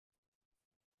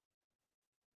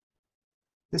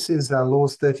This is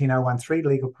LAWS 13013,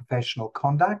 Legal Professional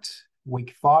Conduct,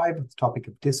 Week 5, the topic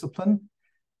of discipline,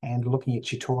 and looking at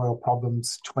tutorial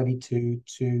problems 22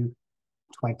 to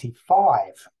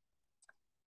 25.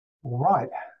 All right.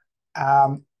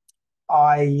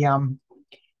 I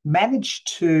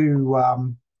managed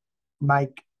to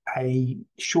make a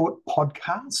short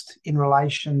podcast in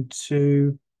relation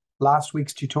to last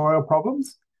week's tutorial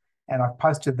problems, and I've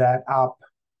posted that up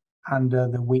under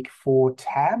the Week 4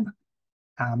 tab.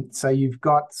 So you've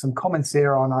got some comments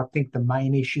there on, I think, the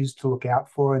main issues to look out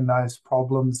for in those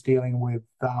problems dealing with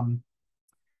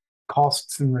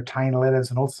costs and retainer letters,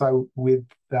 and also with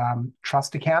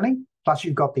trust accounting. Plus,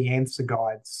 you've got the answer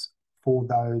guides for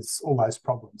all those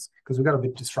problems, because we got a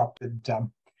bit disrupted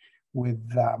with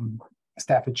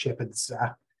Stafford Shepherd's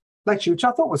lecture, which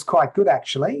I thought was quite good,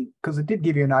 actually, because it did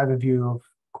give you an overview of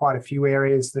quite a few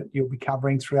areas that you'll be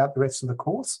covering throughout the rest of the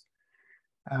course.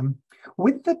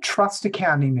 With the trust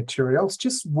accounting materials,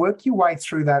 just work your way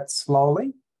through that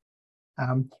slowly.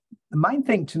 The main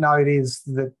thing to note is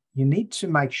that you need to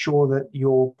make sure that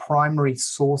your primary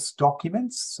source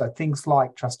documents, so things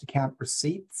like trust account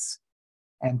receipts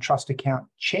and trust account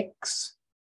checks,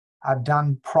 are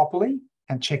done properly,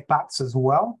 and check butts as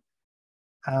well,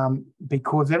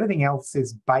 because everything else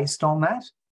is based on that.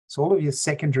 So all of your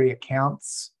secondary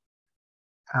accounts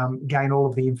gain all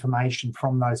of the information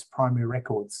from those primary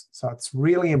records. So it's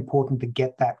really important to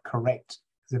get that correct,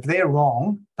 because if they're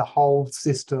wrong, the whole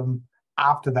system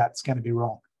after that's going to be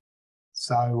wrong.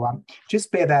 So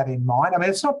just bear that in mind. I mean,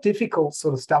 it's not difficult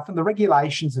sort of stuff, and the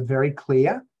regulations are very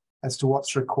clear as to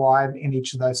what's required in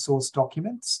each of those source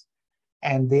documents.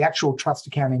 And the actual trust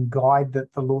accounting guide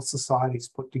that the Law Society's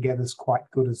put together is quite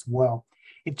good as well.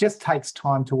 It just takes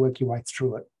time to work your way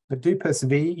through it, but do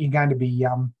persevere. You're going to be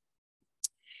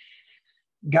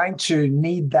going to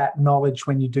need that knowledge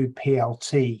when you do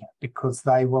PLT, because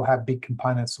they will have big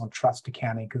components on trust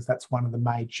accounting, because that's one of the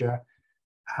major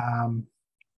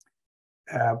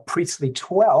Priestley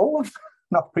 12,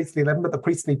 not Priestley 11, but the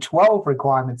Priestley 12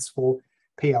 requirements for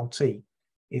PLT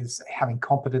is having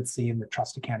competency in the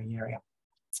trust accounting area.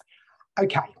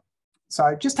 Okay,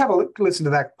 so just have a listen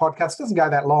to that podcast. It doesn't go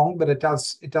that long, but it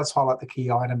does highlight the key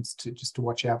items to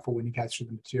watch out for when you go through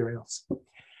the materials.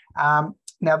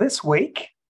 Now, this week,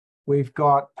 we've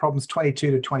got problems 22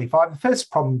 to 25. The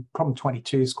first problem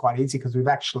 22, is quite easy because we've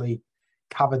actually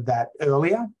covered that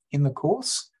earlier in the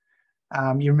course.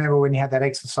 You remember when you had that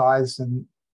exercise and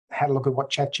had a look at what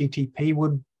ChatGTP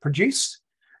would produce?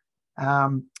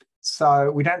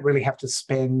 So we don't really have to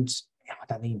spend,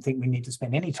 I don't even think we need to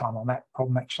spend any time on that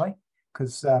problem, actually,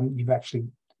 because you've actually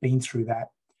been through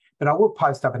that. But I will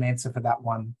post up an answer for that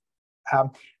one.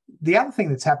 The other thing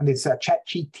that's happened is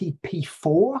ChatGTP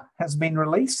 4 has been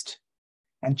released,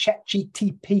 and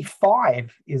ChatGTP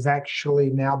 5 is actually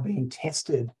now being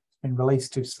tested and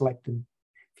released to selected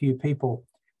few people.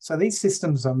 So these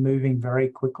systems are moving very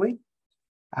quickly.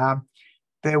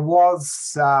 There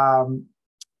was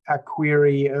a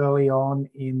query early on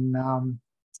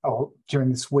during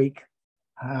this week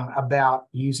about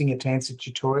using it to answer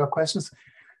tutorial questions.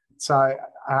 So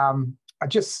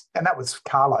and that was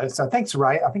Carlo. So thanks,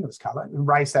 Ray. I think it was Carlo who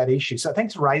raised that issue. So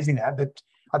thanks for raising that. But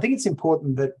I think it's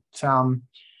important that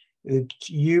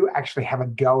you actually have a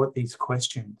go at these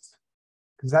questions,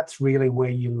 because that's really where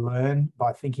you learn,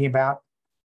 by thinking about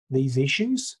these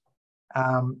issues.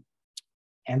 And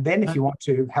then if you want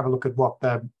to have a look at what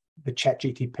the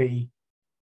ChatGTP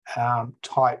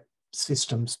type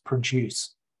systems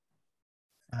produce.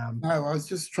 No, I was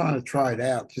just trying to try it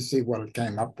out to see what it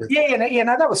came up with. Yeah,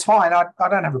 that was fine. I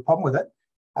don't have a problem with it.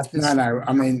 No.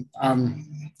 I mean,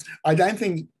 I don't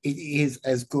think it is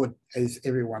as good as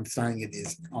everyone's saying it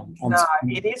is. No,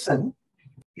 it isn't.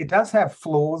 It does have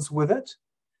flaws with it.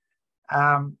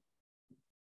 I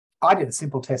did a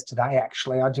simple test today,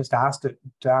 actually. I just asked it,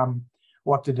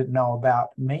 what did it know about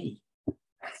me?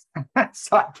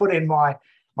 So I put in my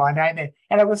name there,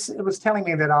 and it was telling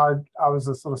me that I was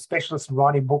a sort of specialist in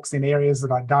writing books in areas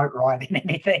that I don't write in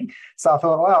anything. So I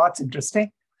thought, well, that's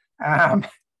interesting.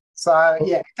 So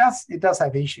yeah, it does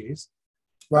have issues.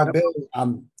 Well, Bill,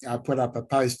 I put up a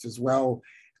post as well.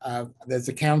 There's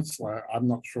a counsellor, I'm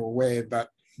not sure where, but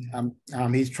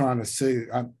he's trying to sue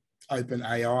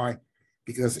OpenAI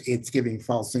because it's giving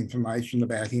false information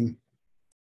about him.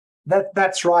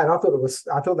 That's right. I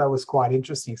thought that was quite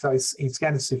interesting. So he's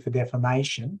going to sue for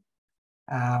defamation,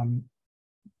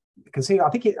 because I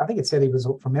think it said he was,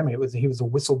 from memory, he was a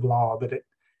whistleblower, but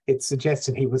it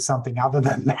suggested he was something other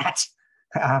than that.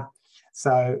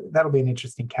 So that'll be an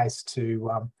interesting case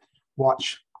to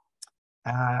watch.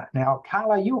 Now,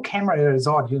 Carla, your camera is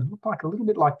odd. You look like a little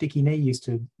bit like Dickie Nee used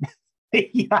to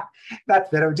Yeah, that's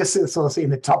better. Just sort of seeing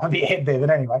the top of your head there. But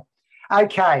anyway,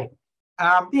 okay.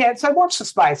 Yeah, so watch the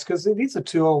space, because it is a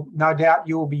tool, no doubt,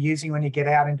 you'll be using when you get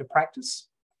out into practice,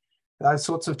 those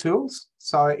sorts of tools.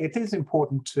 So it is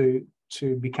important to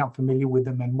become familiar with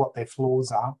them and what their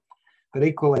flaws are. But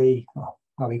equally, well,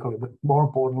 not equally, but more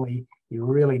importantly, you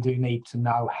really do need to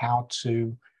know how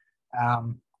to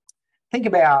think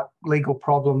about legal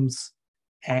problems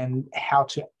and how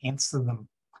to answer them.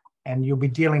 And you'll be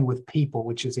dealing with people,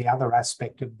 which is the other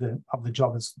aspect of the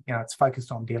job. Is, you know, it's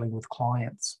focused on dealing with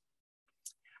clients.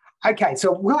 Okay,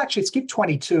 so we'll actually skip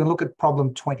 22 and look at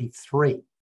problem 23.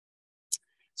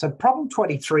 So problem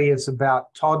 23 is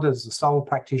about Todd as a sole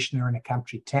practitioner in a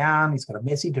country town. He's got a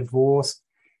messy divorce.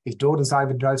 His daughter's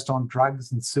overdosed on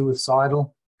drugs and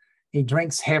suicidal. He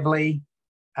drinks heavily.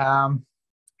 It's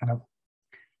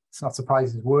not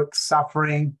surprising his work's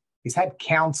suffering. He's had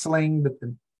counselling, but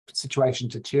the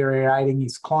situation's deteriorating.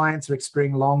 His clients are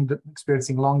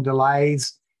experiencing long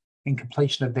delays in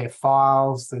completion of their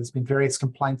files. There's been various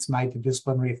complaints made to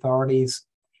disciplinary authorities.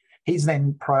 He's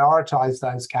then prioritised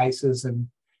those cases and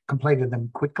completed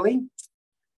them quickly.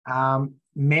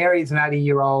 Mary's an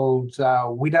 80-year-old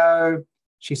widow.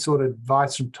 She sought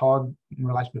advice from Todd in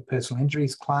relation to a personal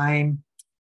injuries claim.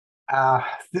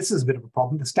 This is a bit of a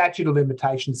problem. The statute of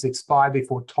limitations expired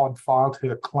before Todd filed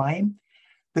her claim.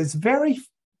 There's very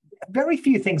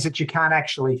few things that you can't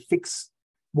actually fix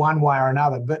one way or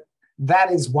another, but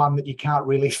that is one that you can't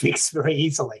really fix very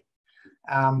easily.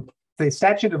 The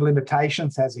statute of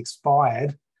limitations has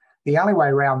expired. The only way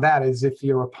around that is if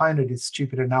your opponent is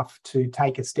stupid enough to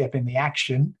take a step in the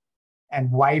action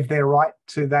and waive their right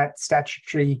to that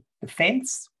statutory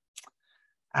defence.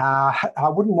 I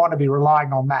wouldn't want to be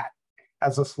relying on that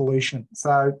as a solution.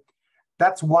 So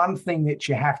that's one thing that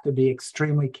you have to be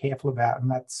extremely careful about,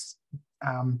 and that's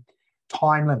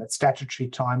time limits, statutory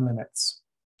time limits,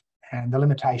 and the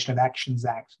Limitation of Actions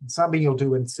Act. It's something you'll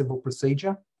do in civil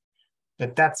procedure,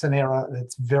 but that's an error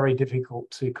that's very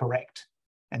difficult to correct,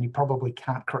 and you probably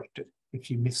can't correct it if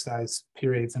you miss those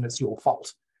periods and it's your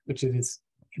fault, which it is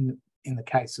in the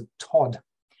case of Todd.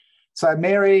 So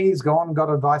Mary's got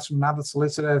advice from another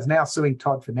solicitor, is now suing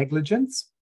Todd for negligence.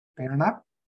 Fair enough.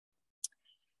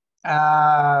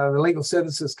 The Legal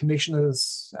Services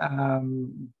Commissioner's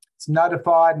it's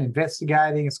notified and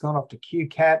investigating. It's gone off to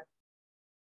QCAT.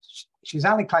 She's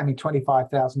only claiming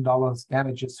 $25,000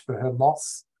 damages for her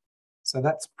loss. So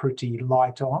that's pretty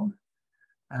light on.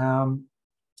 And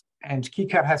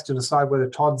QCAT has to decide whether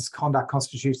Todd's conduct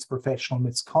constitutes professional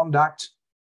misconduct.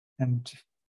 And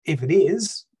if it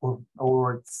is,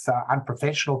 or it's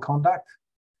unprofessional conduct,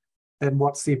 then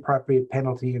what's the appropriate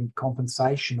penalty and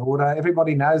compensation order?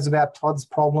 Everybody knows about Todd's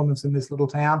problems in this little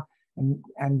town,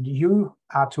 and you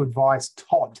are to advise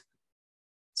Todd.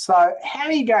 So how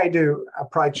are you going to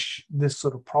approach this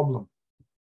sort of problem?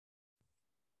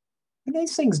 And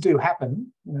these things do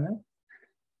happen, you know.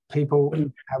 People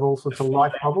have all sorts of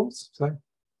life problems. So,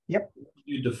 yep.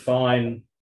 You define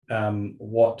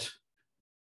what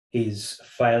his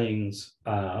failings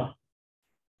are,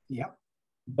 yep,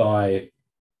 by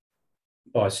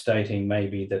stating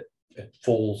maybe that it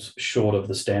falls short of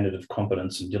the standard of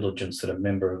competence and diligence that a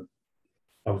member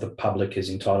of the public is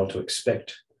entitled to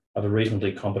expect of a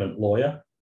reasonably competent lawyer.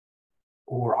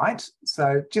 All right.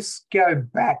 So just go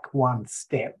back one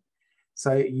step.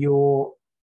 So are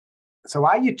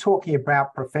you talking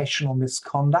about professional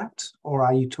misconduct, or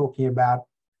are you talking about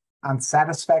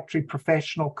unsatisfactory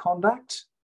professional conduct?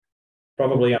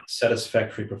 Probably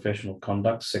unsatisfactory professional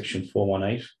conduct, section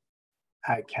 418.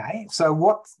 Okay, so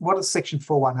what is section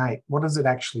 418? What does it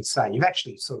actually say? You've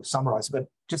actually sort of summarised, but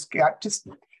just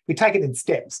we take it in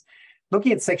steps.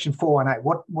 Looking at section 418,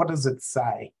 what does it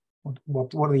say?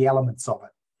 What are the elements of it?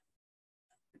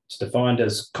 It's defined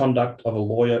as conduct of a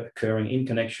lawyer occurring in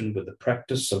connection with the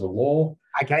practice of a law.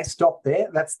 Okay, stop there.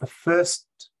 That's the first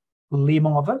limb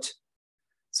of it.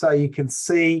 So you can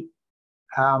see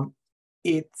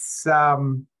it's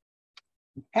how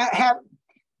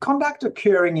conduct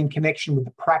occurring in connection with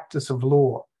the practice of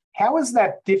law. How is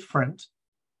that different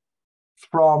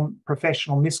from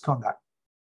professional misconduct?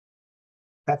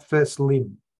 That first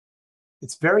limb.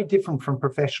 It's very different from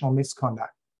professional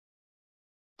misconduct.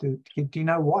 Do you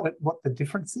know what the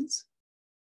difference is?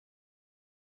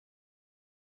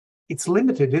 It's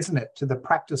limited, isn't it, to the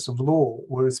practice of law,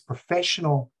 whereas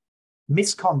professional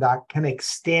misconduct can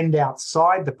extend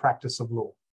outside the practice of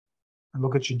law and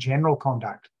look at your general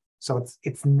conduct. So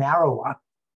it's narrower.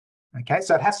 Okay,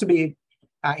 so it has to be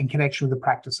in connection with the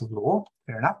practice of law.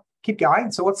 Fair enough. Keep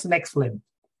going. So what's the next limb?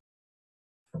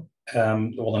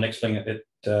 Well, the next thing, it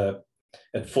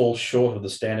It falls short of the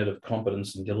standard of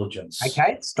competence and diligence.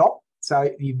 Okay, stop. So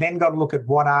you've then got to look at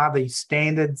what are the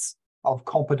standards of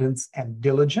competence and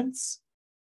diligence.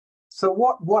 So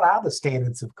what are the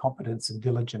standards of competence and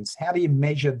diligence? How do you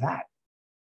measure that?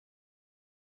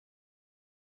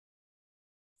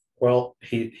 Well,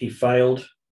 he failed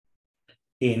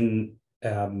in...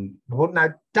 Well,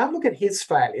 no, don't look at his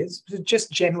failures.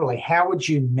 Just generally, how would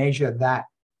you measure that?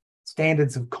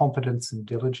 Standards of competence and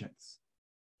diligence.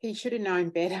 He should have known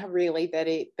better, really,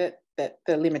 that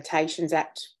the Limitations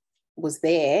Act was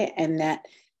there and that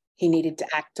he needed to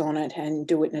act on it and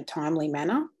do it in a timely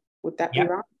manner. Would that be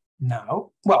right?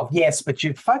 No. Well, yes, but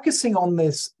you're focusing on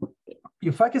this.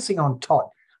 You're focusing on Todd.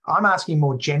 I'm asking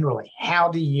more generally. How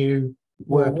do you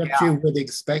work what out? you would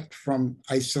expect from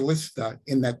a solicitor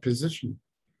in that position?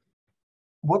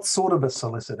 What sort of a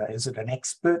solicitor? Is it an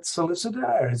expert solicitor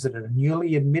or is it a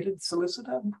newly admitted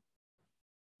solicitor?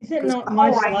 Is it Because not the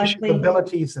whole most range of likely?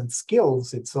 abilities and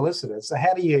skills in solicitors. So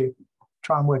how do you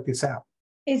try and work this out?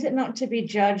 Is it not to be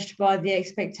judged by the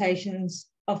expectations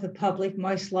of the public,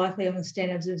 most likely on the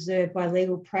standards observed by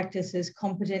legal practices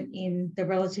competent in the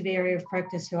relative area of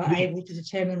practice who are able to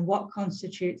determine what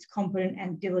constitutes competent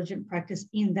and diligent practice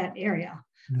in that area?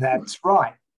 That's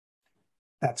right.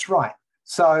 That's right.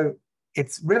 So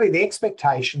it's really the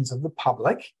expectations of the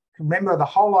public. Remember, the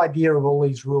whole idea of all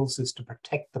these rules is to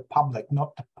protect the public,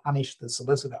 not to punish the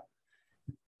solicitor.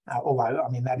 Although, I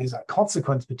mean, that is a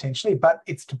consequence potentially, but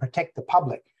it's to protect the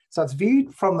public. So it's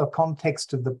viewed from the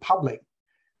context of the public.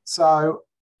 So,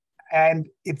 and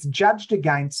it's judged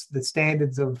against the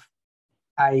standards of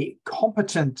a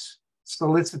competent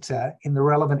solicitor in the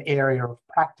relevant area of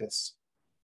practice.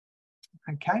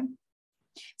 Okay?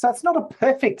 So it's not a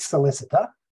perfect solicitor.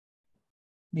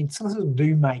 I mean, solicitors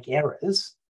do make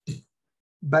errors,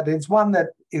 but it's one that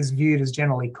is viewed as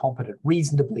generally competent,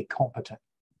 reasonably competent.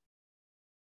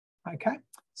 Okay,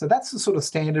 so that's the sort of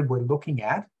standard we're looking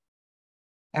at.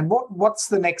 And what's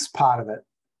the next part of it?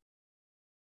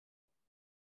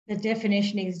 The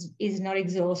definition is not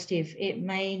exhaustive. It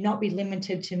may not be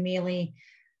limited to merely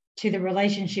to the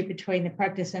relationship between the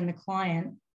practice and the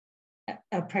client,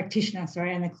 a practitioner,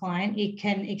 sorry, and the client. It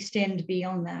can extend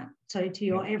beyond that. So to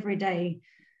your everyday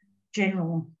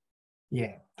general.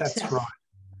 Yeah, that's stuff. right.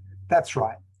 That's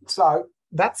right. So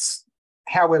that's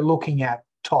how we're looking at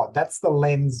Todd. That's the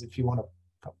lens, if you want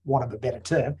a better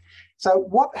term. So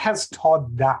what has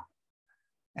Todd done?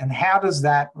 And how does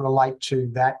that relate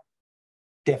to that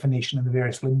definition and the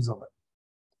various limbs of it?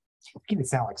 It's going to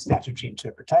sound like statutory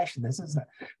interpretation, this, isn't it?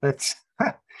 But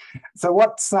so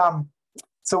what's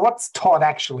Todd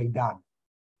actually done?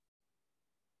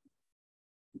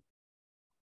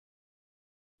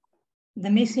 The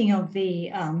missing of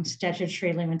the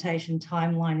statutory limitation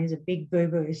timeline is a big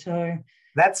boo-boo. So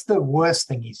that's the worst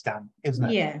thing he's done, isn't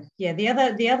it? Yeah.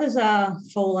 The others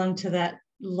fall into that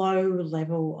low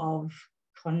level of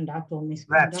conduct or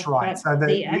misconduct. That's right. So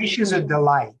the issues of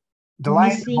delay in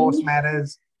divorce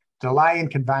matters, delay in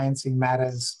conveyancing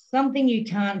matters. Something you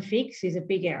can't fix is a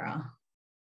big error.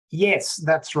 Yes,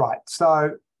 that's right.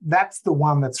 So that's the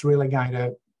one that's really going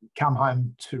to come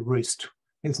home to roost,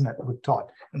 isn't it, with Todd?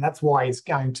 And that's why he's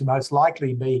going to most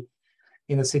likely be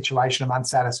in a situation of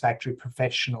unsatisfactory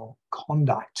professional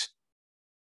conduct.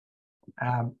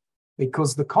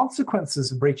 Because the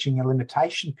consequences of breaching a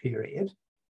limitation period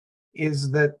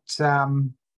is that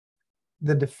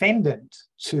the defendant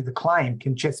to the claim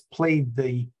can just plead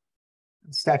the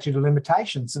statute of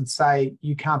limitations and say,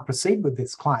 you can't proceed with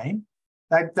this claim.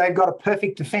 They've got a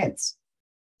perfect defence.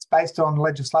 It's based on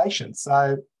legislation.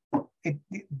 So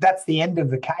that's the end of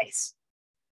the case.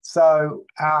 So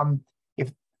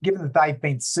given that they've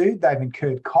been sued, they've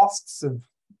incurred costs of,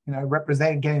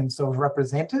 getting themselves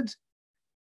represented,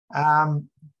 and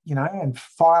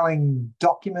filing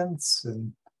documents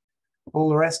and all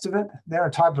the rest of it. They're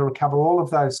entitled to recover all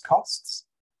of those costs.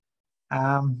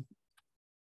 So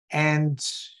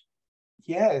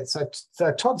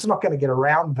Todd's not going to get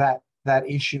around that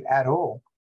issue at all.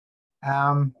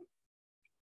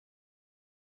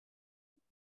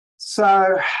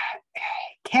 So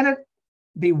can it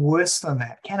be worse than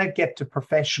that? Can it get to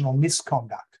professional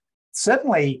misconduct? It's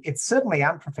certainly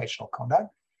unprofessional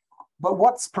conduct, but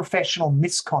what's professional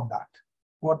misconduct?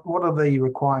 What are the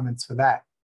requirements for that?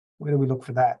 Where do we look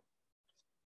for that?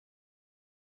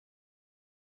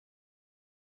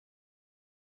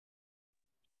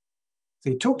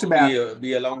 So you talked about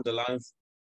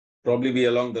probably be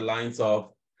along the lines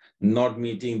of not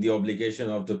meeting the obligation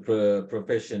of the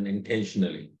profession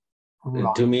intentionally.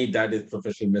 Right. To me, that is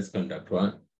professional misconduct,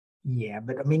 right? Yeah,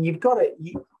 but I mean, you've got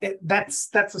to. That's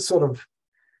a sort of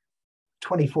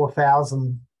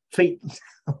 24,000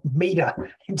 meter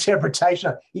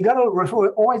interpretation. You got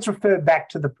to always refer back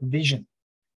to the provision.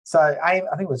 So I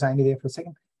think it was Amy there for a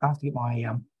second. I have to get my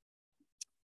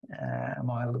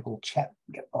my little chat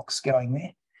box going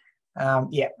there.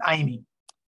 Yeah, Amy.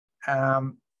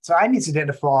 So Amy's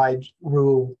identified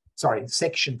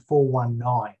section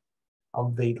 419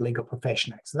 of the Legal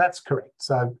Profession Act. So that's correct.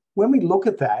 So when we look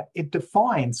at that, it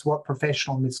defines what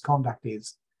professional misconduct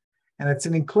is. And it's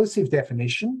an inclusive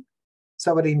definition.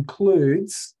 So it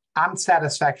includes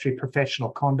unsatisfactory professional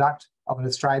conduct of an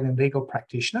Australian legal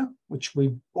practitioner, which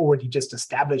we've already just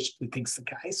established we think's the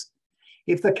case,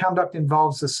 if the conduct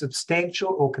involves a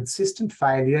substantial or consistent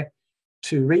failure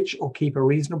to reach or keep a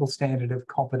reasonable standard of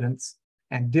competence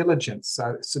and diligence.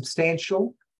 So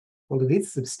substantial, well, it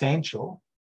is substantial.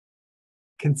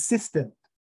 Consistent,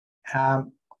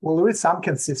 well, there is some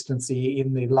consistency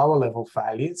in the lower level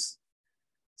failures.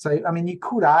 So, I mean, you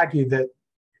could argue that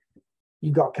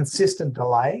you've got consistent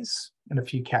delays in a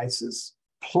few cases,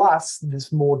 plus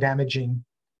this more damaging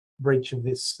breach of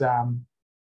this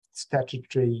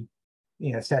statute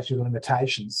of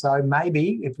limitations. So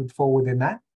maybe it would fall within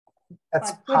that.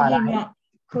 That's part A.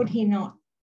 Could he not,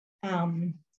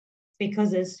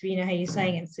 because it's, you know, how you're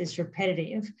saying it's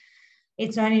repetitive,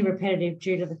 it's only repetitive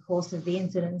due to the course of the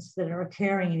incidents that are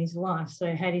occurring in his life.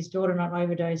 So had his daughter not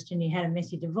overdosed and he had a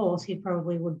messy divorce, he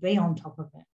probably would be on top of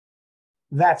it.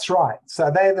 That's right. So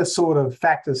they're the sort of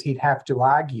factors he'd have to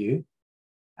argue,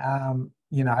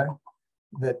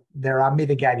 that there are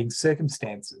mitigating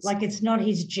circumstances. Like it's not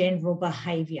his general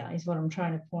behaviour is what I'm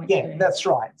trying to point to. Yeah, that's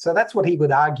right. So that's what he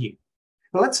would argue.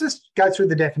 Well, let's just go through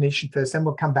the definition first, and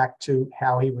we'll come back to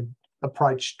how he would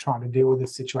approach trying to deal with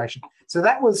this situation. So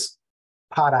that was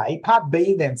part A. Part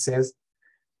B then says,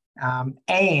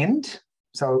 and,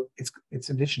 so it's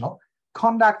additional,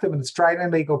 conduct of an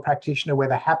Australian legal practitioner,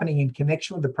 whether happening in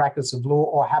connection with the practice of law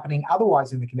or happening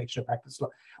otherwise in the connection of practice of law.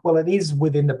 Well, it is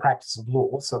within the practice of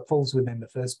law, so it falls within the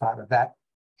first part of that.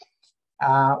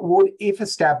 Would, if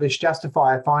established,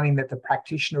 justify a finding that the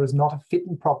practitioner is not a fit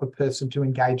and proper person to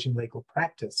engage in legal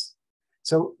practice.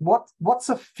 So what's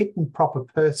a fit and proper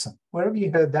person? Where have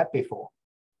you heard that before?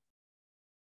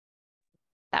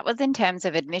 That was in terms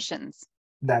of admissions.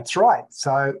 That's right.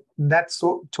 So that's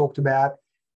talked about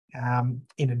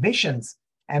in admissions.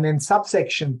 And in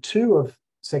subsection 2 of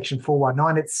section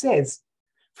 419, it says,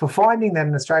 for finding that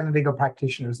an Australian legal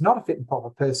practitioner is not a fit and proper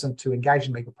person to engage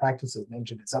in legal practice, as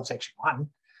mentioned in subsection 1,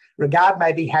 regard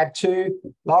may be had to,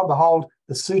 lo and behold,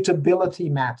 the suitability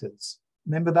matters.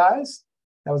 Remember those?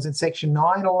 That was in section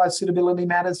 9, all those suitability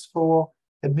matters for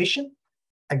admission.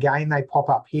 Again, they pop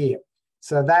up here.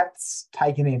 So that's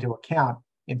taken into account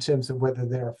in terms of whether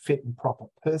they're a fit and proper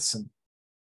person.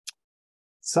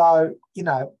 So,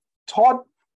 Todd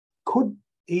could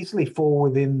easily fall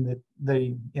within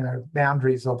the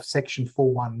boundaries of section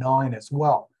 419 as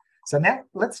well. So now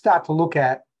let's start to look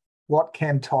at what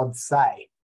can Todd say.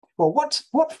 Well,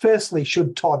 what firstly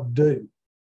should Todd do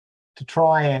to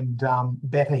try and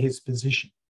better his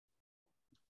position?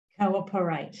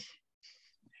 Cooperate.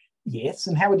 Yes,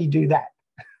 and how would he do that?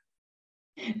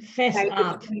 Fess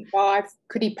up.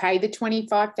 Could he pay the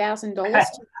 $25,000?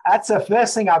 That's the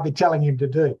first thing I'd be telling him to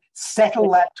do.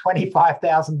 Settle that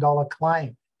 $25,000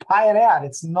 claim. Pay it out.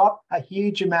 It's not a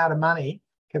huge amount of money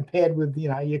compared with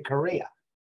your career.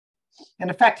 And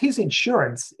in fact, his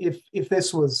insurance, if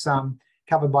this was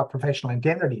covered by professional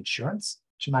indemnity insurance,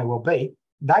 which it may well be,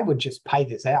 they would just pay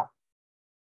this out.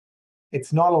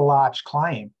 It's not a large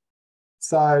claim.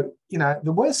 So,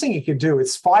 the worst thing you could do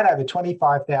is fight over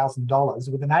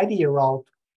 $25,000 with an 80-year-old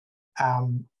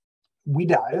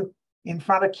widow in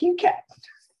front of QCAT.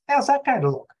 How's that going to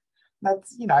look?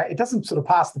 That's, it doesn't sort of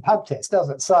pass the pub test,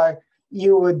 does it? So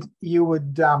you would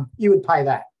pay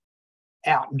that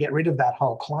out and get rid of that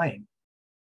whole claim.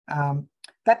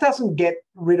 That doesn't get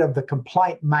rid of the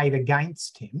complaint made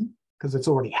against him because it's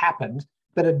already happened,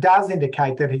 but it does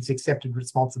indicate that he's accepted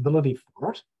responsibility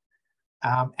for it.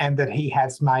 And that he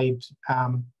has made,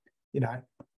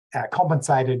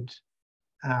 compensated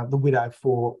the widow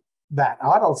for that.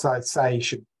 I'd also say he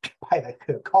should pay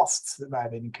the costs that may have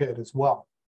been incurred as well.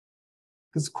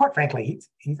 Because quite frankly,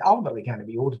 he's ultimately going to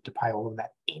be ordered to pay all of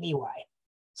that anyway.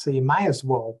 So you may as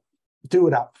well do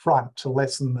it up front to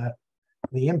lessen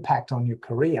the impact on your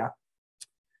career.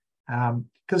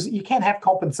 Because you can have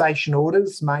compensation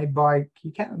orders made by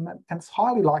QCAT, and it's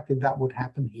highly likely that would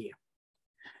happen here.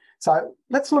 So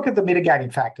let's look at the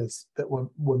mitigating factors that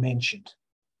were mentioned.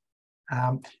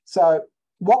 So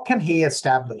what can he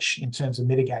establish in terms of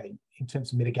mitigation?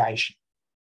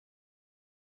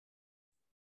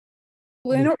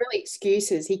 Well, they're not really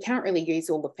excuses. He can't really use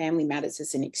all the family matters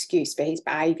as an excuse for his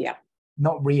behaviour.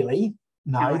 Not really.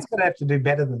 No, he's going to have to do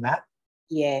better than that.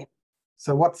 Yeah.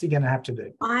 So what's he going to have to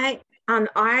do?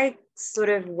 I sort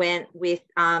of went with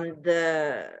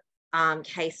the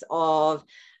case of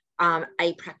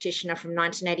a practitioner from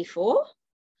 1984,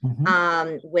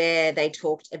 where they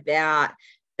talked about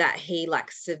that he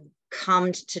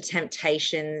succumbed to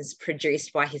temptations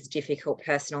produced by his difficult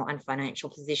personal and financial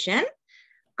position,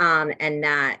 and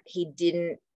that he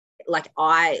didn't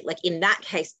in that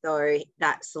case though,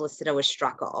 that solicitor was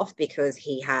struck off because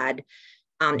he had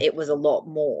it was a lot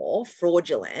more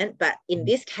fraudulent. But in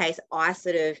this case, I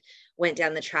sort of went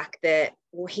down the track that,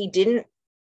 well, he didn't,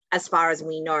 as far as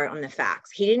we know on the facts,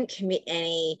 he didn't commit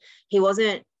he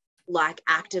wasn't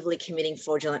actively committing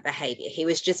fraudulent behavior. He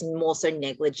was just more so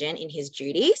negligent in his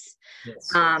duties.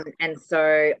 Yes. And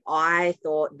so I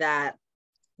thought that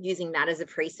using that as a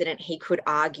precedent, he could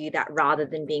argue that rather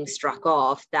than being struck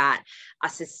off, that a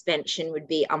suspension would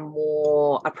be a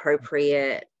more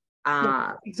appropriate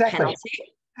exactly. penalty.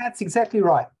 That's exactly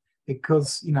right.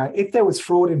 Because, if there was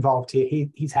fraud involved here,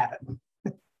 he's had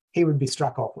it. He would be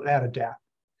struck off without a doubt.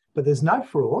 But there's no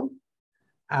fraud.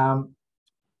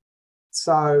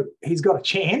 So he's got a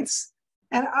chance.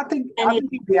 And I think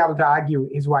he'd be able to argue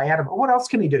his way out of it. What else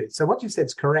can he do? So what you said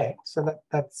is correct. So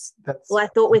that's. Well, I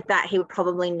thought with that, he would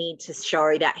probably need to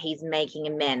show that he's making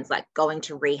amends, like going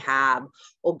to rehab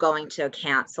or going to a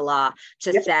counsellor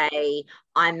to say,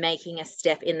 I'm making a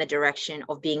step in the direction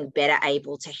of being better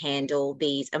able to handle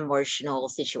these emotional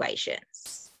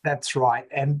situations. That's right.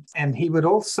 And he would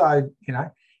also,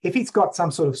 if he's got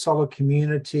some sort of solid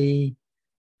community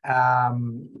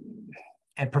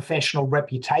and professional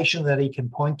reputation that he can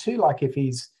point to, like if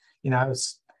he's,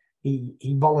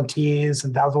 he volunteers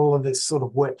and does all of this sort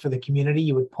of work for the community,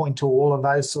 you would point to all of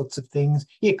those sorts of things.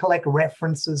 You collect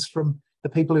references from the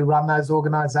people who run those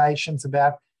organisations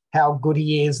about how good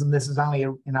he is, and this is only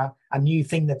a new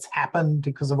thing that's happened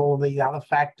because of all these other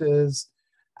factors.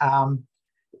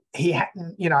 He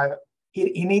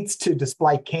needs to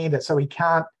display candour, so he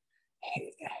can't.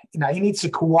 He needs to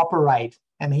cooperate.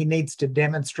 And he needs to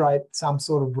demonstrate some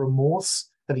sort of remorse,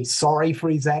 that he's sorry for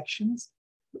his actions.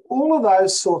 All of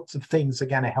those sorts of things are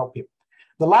going to help him.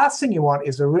 The last thing you want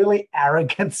is a really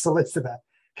arrogant solicitor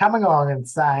coming along and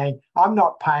saying, I'm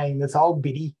not paying this old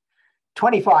biddy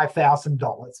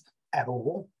 $25,000 at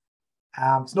all.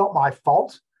 It's not my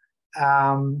fault.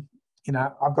 I've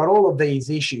got all of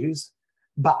these issues,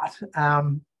 but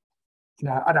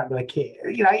I don't really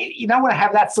care. You don't want to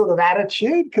have that sort of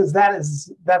attitude, because that's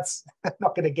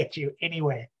not going to get you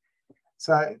anywhere.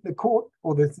 So the court,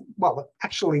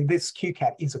 actually this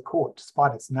QCAT is a court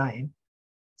despite its name.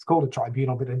 It's called a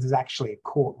tribunal, but it is actually a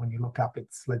court when you look up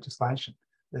its legislation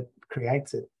that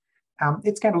creates it.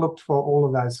 It's going to look for all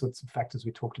of those sorts of factors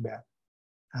we talked about.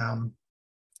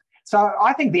 So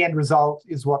I think the end result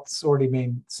is what's already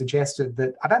been suggested,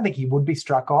 that I don't think he would be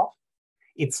struck off.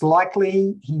 It's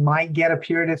likely he may get a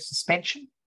period of suspension,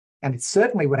 and it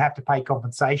certainly would have to pay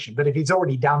compensation. But if he's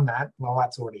already done that, well,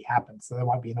 that's already happened, so there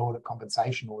won't be an order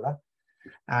compensation order.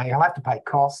 He'll have to pay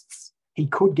costs. He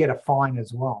could get a fine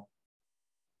as well.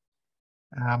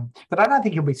 But I don't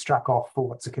think he'll be struck off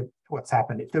for what's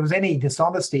happened. If there was any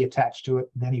dishonesty attached to it,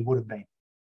 then he would have been.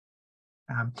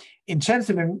 In terms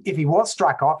of him, if he was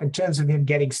struck off, in terms of him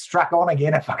getting struck on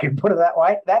again, if I can put it that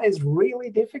way, that is really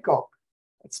difficult,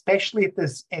 especially if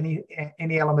there's any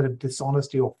element of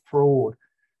dishonesty or fraud.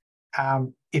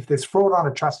 If there's fraud on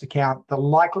a trust account, the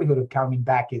likelihood of coming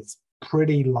back is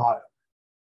pretty low.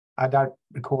 I don't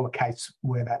recall a case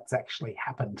where that's actually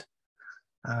happened.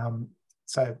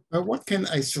 So, but what can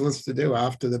a solicitor do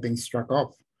after they've been struck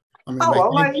off? I mean, I've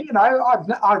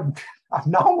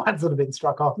known ones that have been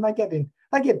struck off, and they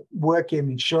get work in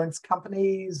insurance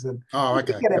companies, and they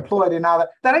get employed in other.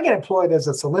 They don't get employed as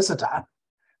a solicitor,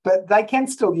 but they can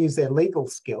still use their legal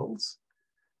skills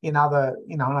in other,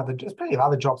 there's plenty of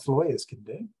other jobs lawyers can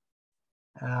do,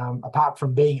 apart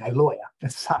from being a lawyer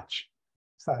as such.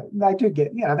 So they do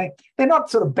get, they're not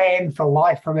sort of banned for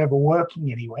life from ever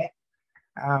working anywhere.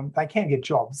 They can get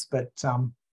jobs, but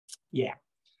they've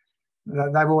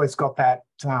always got that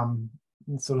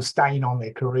sort of stain on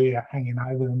their career hanging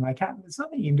over them. There's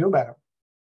nothing you can do about it.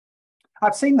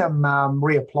 I've seen them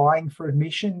reapplying for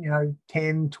admission,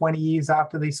 10, 20 years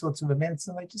after these sorts of events,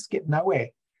 and they just get nowhere.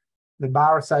 The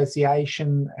Bar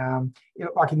Association,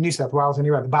 like in New South Wales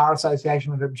anyway, the Bar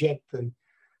Association would object, the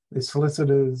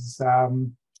solicitors,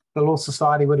 the Law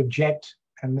Society would object,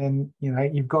 and then,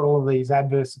 you've got all of these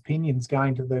adverse opinions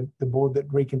going to the board that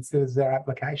reconsiders their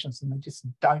applications, and they just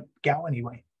don't go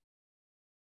anywhere.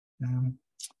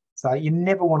 So you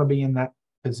never want to be in that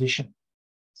position.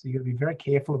 So you've got to be very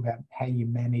careful about how you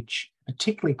manage,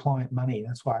 particularly client money.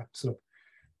 That's why I'm sort of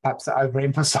perhaps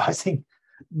overemphasizing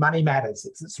money matters.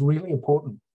 It's really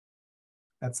important.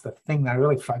 That's the thing they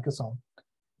really focus on.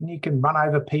 And you can run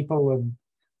over people and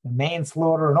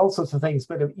manslaughter and all sorts of things,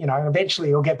 but eventually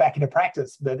you'll get back into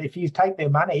practice. But if you take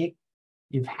their money,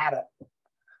 you've had it.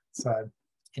 So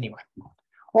anyway,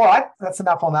 all right, that's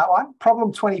enough on that one.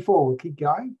 Problem 24, we'll keep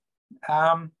going.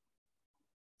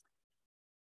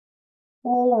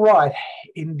 All right,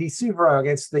 in De Suvero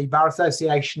against the Bar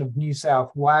Association of New South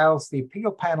Wales, the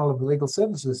appeal panel of the Legal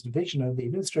Services Division of the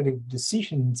Administrative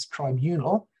Decisions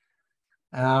Tribunal,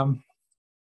 it's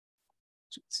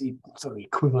the sort of the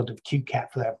equivalent of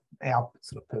QCAT for our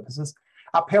sort of purposes,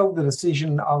 upheld the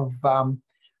decision of a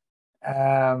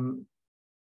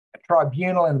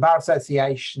tribunal in the Bar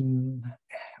Association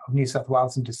of New South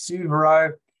Wales and De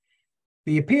Suvero.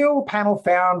 The appeal panel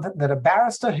found that a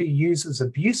barrister who uses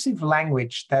abusive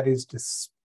language that is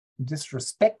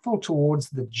disrespectful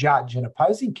towards the judge and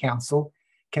opposing counsel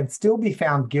can still be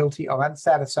found guilty of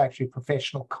unsatisfactory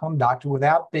professional conduct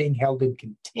without being held in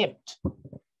contempt.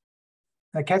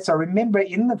 Okay, so remember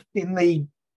in the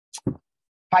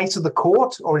case of the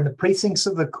court or in the precincts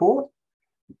of the court,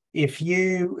 if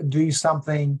you do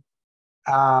something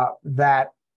that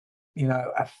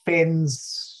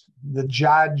offends the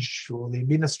judge or the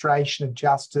administration of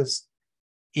justice,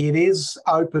 it is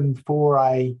open for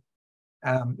a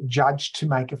judge to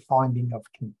make a finding of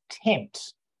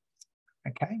contempt.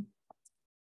 Okay.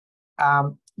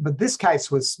 But this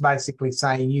case was basically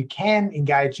saying you can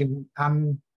engage in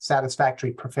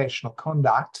unsatisfactory professional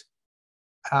conduct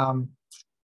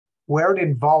where it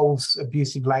involves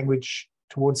abusive language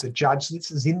towards a judge. This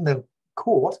is in the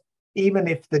court, even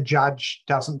if the judge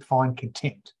doesn't find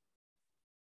contempt.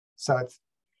 So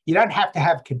you don't have to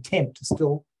have contempt to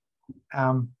still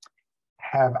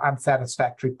have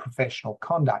unsatisfactory professional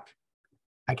conduct.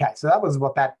 Okay, so that was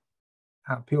what that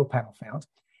appeal panel found.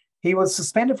 He was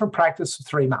suspended from practice for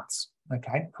 3 months.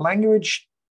 Okay, language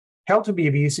held to be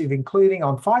abusive, including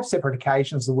on 5 separate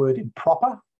occasions the word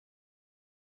improper,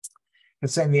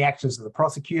 concerning the actions of the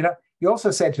prosecutor. He also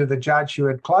said to the judge who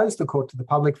had closed the court to the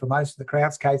public for most of the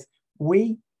Crown's case,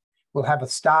 we will have a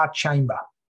star chamber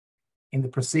in the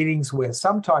proceedings where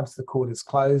sometimes the court is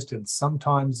closed and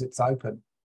sometimes it's open.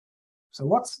 So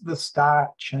what's the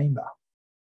star chamber?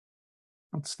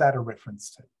 What's that a reference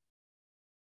to?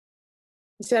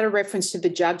 Is that a reference to the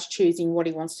judge choosing what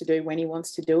he wants to do when he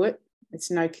wants to do it?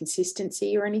 It's no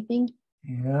consistency or anything?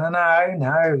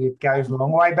 No, it goes a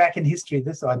long way back in history,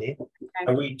 this idea.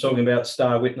 Are we talking about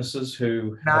star witnesses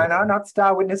who... No, not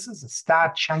star witnesses, a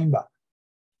star chamber.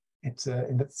 It's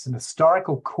an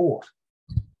historical court.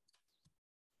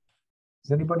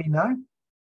 Does anybody know?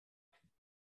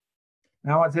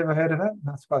 No one's ever heard of it?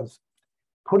 I suppose.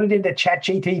 Put it into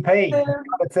ChatGTP.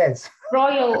 What it says.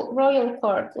 Royal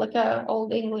court, like an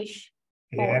old English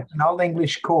court. Yeah, an old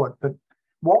English court. But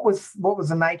what was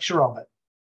the nature of it?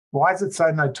 Why is it so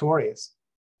notorious?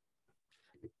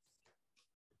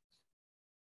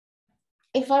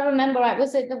 If I remember right,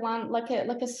 was it the one like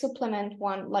a supplement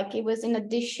one? Like it was in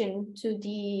addition to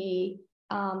the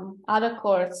other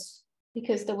courts,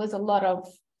 because there was a lot of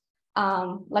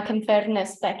like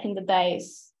unfairness back in the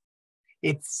days.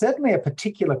 It's certainly a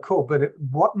particular court, but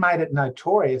what made it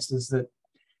notorious is that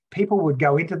people would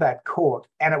go into that court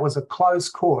and it was a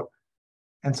closed court,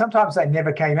 and sometimes they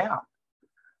never came out.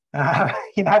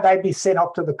 They'd be sent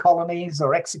off to the colonies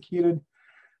or executed.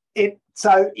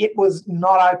 So it was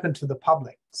not open to the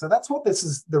public. So that's what this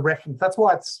is the reference. That's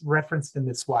why it's referenced in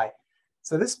this way.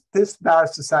 So this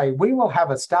barrister say, we will have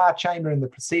a star chamber in the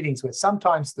proceedings where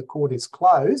sometimes the court is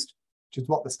closed, which is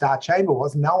what the star chamber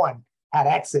was. No one had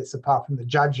access apart from the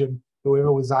judge and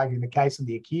whoever was arguing the case of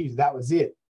the accused. That was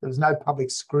it. There was no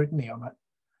public scrutiny on it.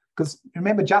 Because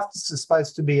remember, justice is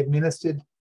supposed to be administered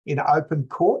in open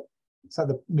court, so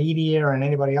the media and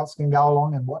anybody else can go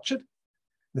along and watch it.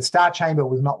 The star chamber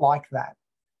was not like that.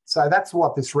 So that's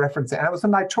what this reference, and it was a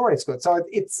notorious court. So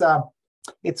it's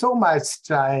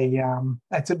almost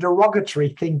it's a derogatory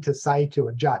thing to say to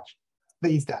a judge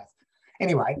these days.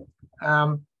 Anyway,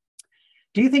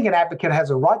 do you think an advocate has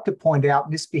a right to point out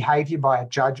misbehaviour by a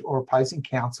judge or opposing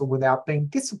counsel without being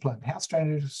disciplined? How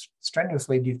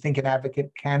strenuously do you think an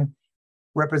advocate can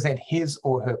represent his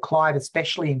or her client,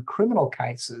 especially in criminal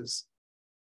cases?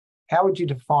 How would you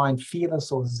define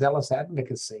fearless or zealous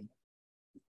advocacy?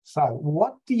 So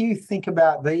what do you think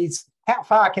about these? How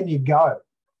far can you go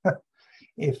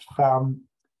if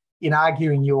in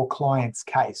arguing your client's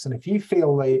case? And if you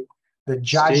feel that the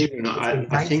judge. Stephen,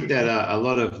 I think that a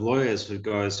lot of lawyers would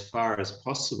go as far as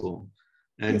possible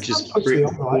and just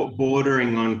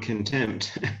bordering on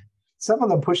contempt. Some of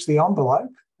them push the envelope.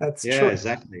 That's true. Yeah,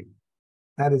 exactly.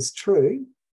 That is true.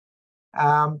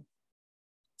 So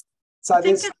I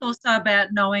think it's also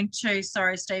about knowing too,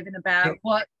 sorry, Stephen, about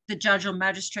what the judge or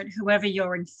magistrate, whoever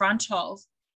you're in front of,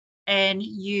 and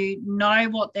you know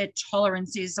what their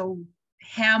tolerance is or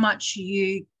how much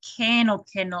you can or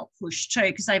cannot push to,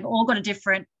 because they've all got a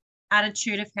different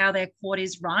attitude of how their court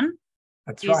is run.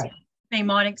 That's right. Been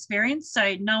my experience.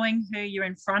 So knowing who you're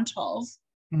in front of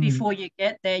before you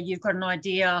get there, you've got an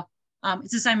idea.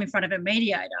 It's the same in front of a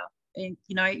mediator. And,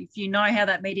 you know, if you know how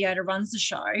that mediator runs the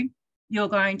show, you're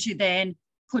going to then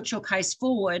put your case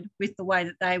forward with the way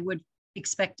that they would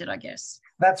expect it, I guess.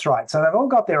 That's right. So they've all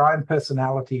got their own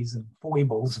personalities and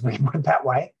foibles, if we put it that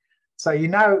way. So you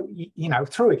know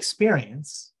through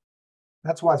experience.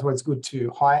 That's why it's always good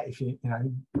to hire if you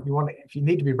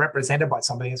need to be represented by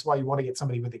somebody. That's why you want to get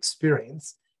somebody with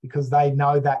experience, because they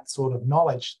know that sort of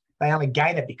knowledge. They only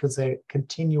gain it because they're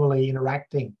continually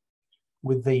interacting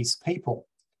with these people.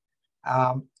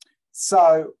 There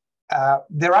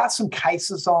are some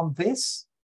cases on this.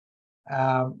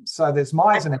 So there's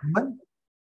Myers and Edmund.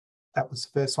 That was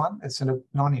the first one. It's in a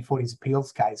 1940s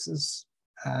appeals cases.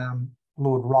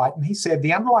 Lord Wright, and he said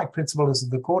the underlying principle is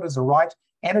that the court has a right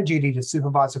and a duty to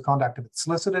supervise the conduct of its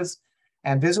solicitors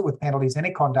and visit with penalties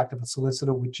any conduct of a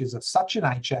solicitor which is of such a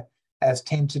nature as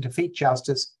tend to defeat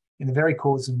justice in the very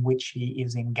cause in which he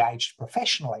is engaged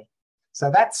professionally.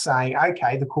 So that's saying,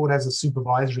 okay, the court has a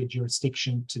supervisory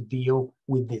jurisdiction to deal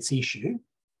with this issue.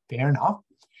 Fair enough.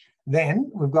 Then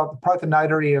we've got the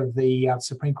prothonotary of the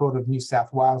Supreme Court of New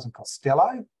South Wales and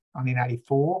Costello,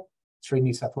 1984, 3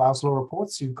 New South Wales law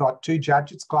reports. You've got 2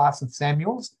 judges, Glass and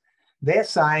Samuels. They're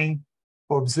saying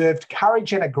observed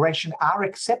courage and aggression are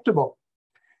acceptable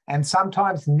and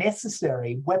sometimes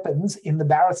necessary weapons in the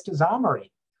barrister's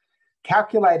armoury.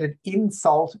 Calculated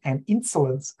insult and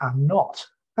insolence are not.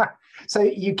 So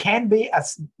you can be,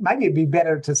 maybe it'd be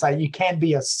better to say you can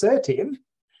be assertive,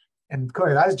 and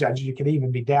according to those judges, you can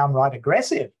even be downright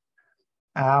aggressive.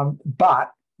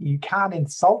 But you can't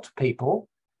insult people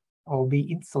or be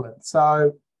insolent.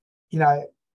 So,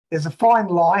 there's a fine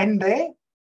line there.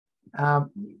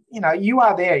 You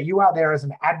are there as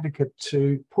an advocate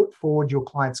to put forward your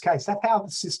client's case. That's how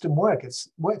the system works.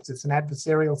 It's an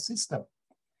adversarial system.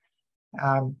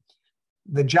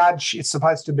 The judge is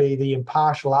supposed to be the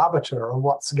impartial arbiter of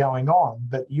what's going on,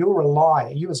 but you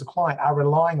as a client are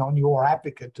relying on your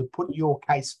advocate to put your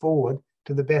case forward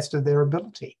to the best of their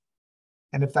ability.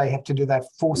 And if they have to do that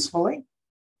forcefully,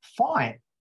 fine.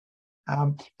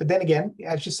 But then again,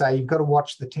 as you say, you've got to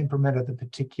watch the temperament of the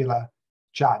particular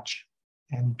judge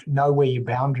and know where your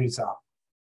boundaries are.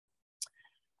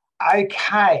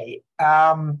 Okay.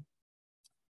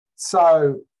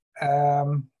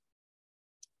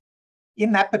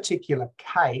 In that particular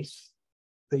case,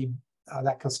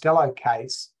 that Costello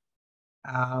case,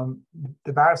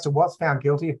 the barrister was found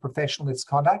guilty of professional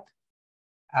misconduct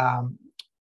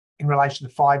in relation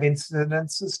to 5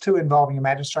 incidences, 2 involving a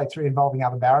magistrate, 3 involving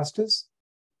other barristers.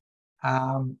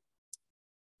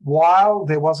 While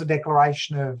there was a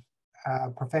declaration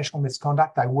of professional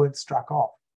misconduct, they weren't struck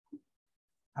off.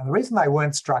 And the reason they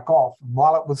weren't struck off,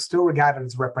 while it was still regarded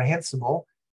as reprehensible,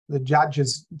 the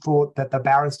judges thought that the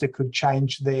barrister could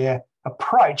change their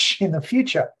approach in the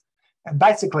future. And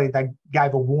basically they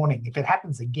gave a warning. If it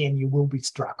happens again, you will be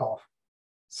struck off.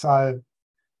 So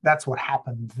that's what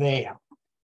happened there.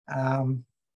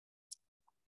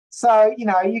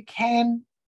 You can,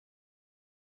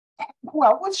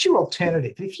 what's your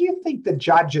alternative? If you think the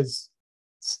judge has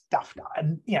stuffed up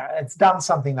and, it's done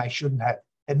something they shouldn't have,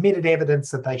 admitted evidence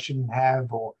that they shouldn't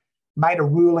have, or made a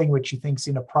ruling which you think's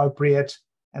inappropriate,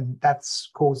 and that's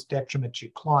caused detriment to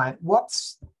your client,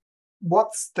 what's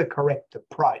the correct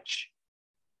approach?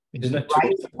 Isn't it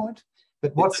the point?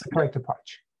 But what's the correct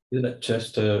approach? Isn't it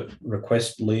just to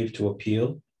request leave to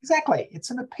appeal? Exactly. It's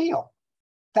an appeal.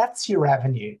 That's your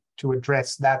avenue to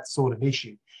address that sort of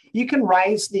issue. You can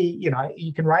raise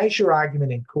you can raise your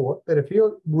argument in court, but if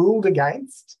you're ruled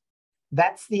against,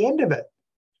 that's the end of it.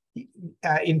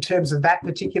 In terms of that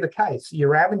particular case,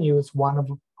 your avenue is one of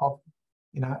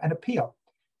an appeal.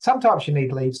 Sometimes you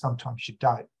need leave, sometimes you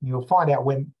don't. And you'll find out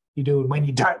when you do and when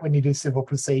you don't when you do civil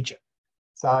procedure.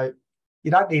 So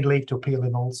you don't need leave to appeal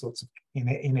in all sorts of,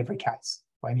 in every case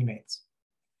by any means.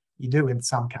 You do in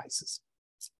some cases.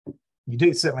 You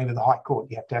do certainly with the High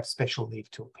Court. You have to have special leave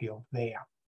to appeal there.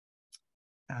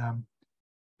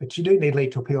 But you do need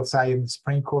leave to appeal, say, in the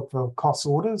Supreme Court for cost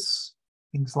orders,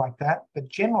 things like that. But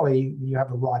generally, you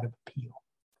have a right of appeal.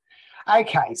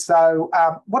 Okay, so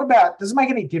what about, does it make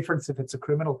any difference if it's a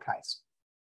criminal case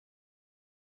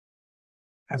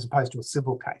as opposed to a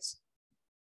civil case?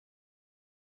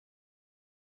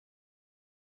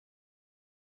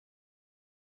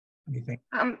 What do you think?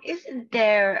 Isn't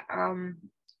there,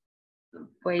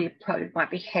 where you probably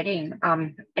might be heading,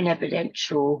 an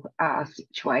evidential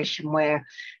situation where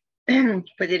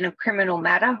within a criminal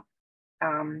matter,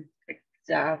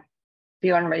 it's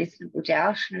beyond reasonable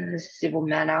doubt, and in a civil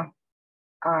manner,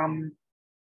 on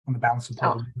the balance of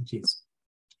probabilities.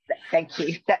 Thank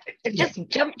you. It just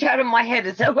jumped out of my head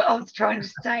as well. I was trying to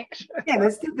say it. Yeah,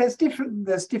 there's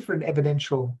different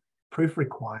evidential proof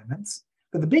requirements,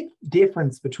 but the big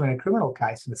difference between a criminal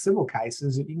case and a civil case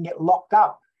is that you can get locked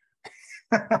up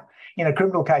in a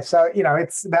criminal case. So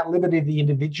it's about liberty of the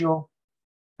individual.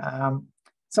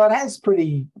 So it has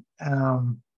pretty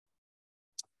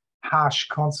harsh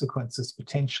consequences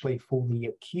potentially for the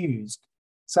accused.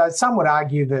 So some would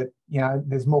argue that,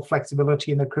 there's more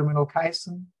flexibility in the criminal case,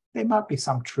 and there might be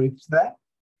some truth to that.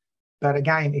 But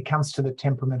again, it comes to the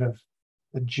temperament of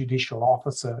the judicial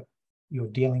officer you're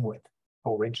dealing with,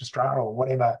 or registrar, or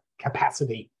whatever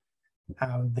capacity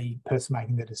the person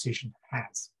making the decision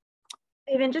has.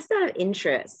 Even just out of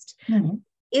interest,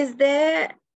 is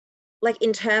there, like,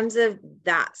 in terms of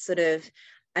that sort of,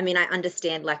 I mean, I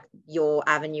understand like your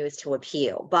avenue is to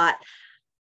appeal, but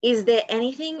is there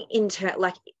anything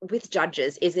like with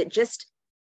judges, is it just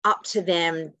up to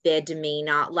them, their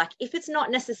demeanor? Like, if it's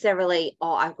not necessarily,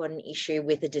 I've got an issue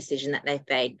with the decision that they've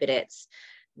made, but it's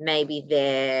maybe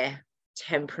their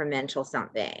temperament or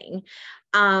something,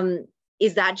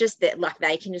 is that just that, like,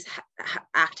 they can just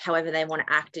act however they want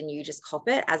to act and you just cop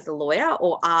it as a lawyer?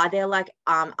 Or are there like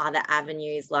other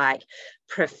avenues like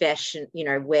profession,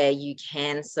 where you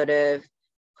can sort of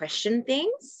question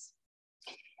things?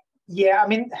 Yeah, I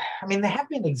mean, there have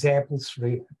been examples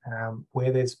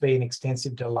where there's been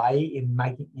extensive delay in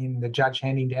the judge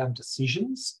handing down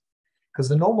decisions, because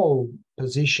the normal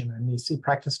position, and you see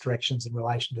practice directions in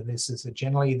relation to this, is that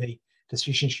generally the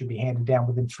decision should be handed down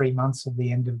within 3 months of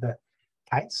the end of the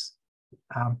case.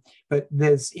 But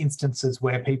there's instances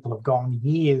where people have gone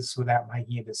years without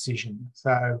making a decision.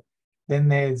 So then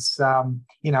there's,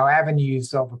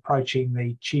 avenues of approaching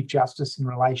the Chief Justice in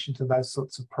relation to those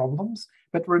sorts of problems.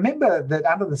 But remember that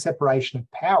under the separation of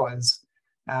powers,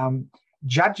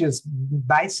 judges,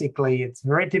 basically, it's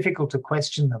very difficult to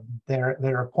question them.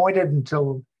 They're appointed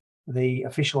until the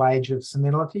official age of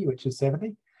senility, which is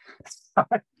 70.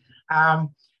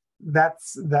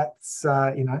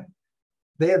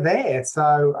 They're there.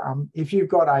 So if you've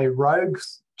got a rogue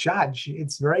judge,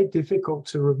 it's very difficult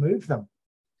to remove them.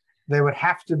 There would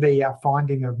have to be a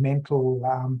finding of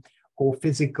mental or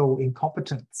physical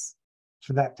incompetence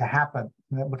for that to happen.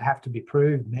 That would have to be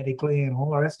proved medically and all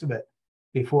the rest of it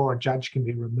before a judge can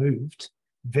be removed.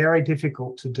 Very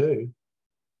difficult to do.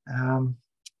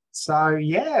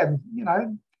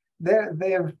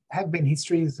 There have been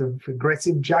histories of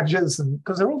aggressive judges, and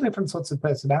because they're all different sorts of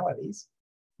personalities.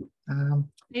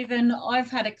 Even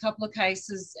I've had a couple of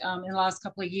cases in the last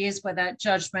couple of years where that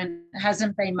judgment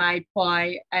hasn't been made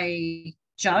by a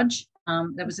judge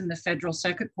that was in the Federal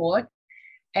Circuit Court.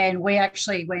 And we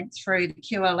actually went through the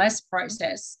QLS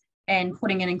process and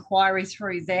putting an inquiry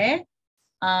through there.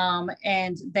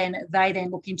 And then they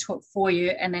then look into it for you,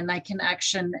 and then they can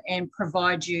action and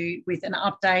provide you with an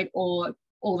update, or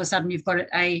all of a sudden you've got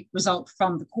a result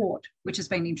from the court, which has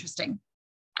been interesting.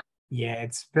 Yeah,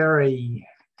 it's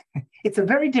a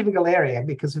very difficult area,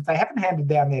 because if they haven't handed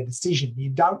down their decision, you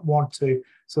don't want to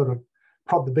sort of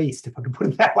prod the beast, if I can put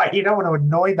it that way. You don't want to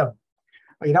annoy them.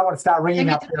 Or you don't want to start ringing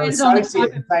up their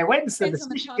associate and say, when's the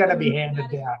decision going to be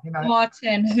handed down? What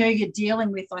and who you're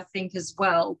dealing with, I think, as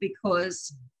well,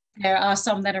 because there are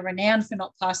some that are renowned for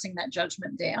not passing that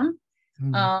judgment down.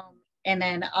 And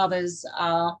then others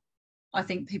are, I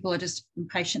think people are just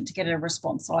impatient to get a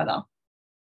response either.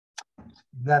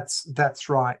 That's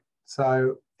right.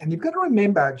 So, and you've got to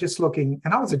remember, just looking,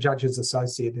 and I was a judge's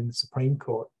associate in the Supreme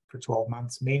Court for 12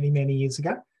 months, many, many years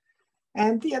ago.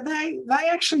 And yeah, they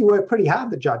actually work pretty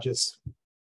hard, the judges.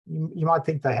 You might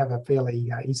think they have a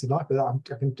fairly easy life, but I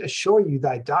can assure you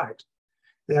they don't.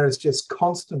 There is just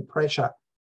constant pressure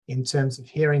in terms of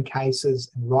hearing cases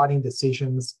and writing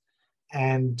decisions.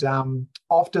 And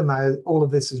often all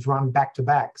of this is run back to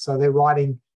back. So they're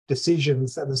writing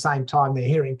decisions at the same time they're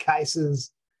hearing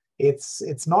cases.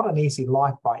 It's not an easy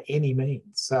life by any means.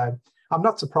 So I'm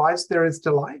not surprised there is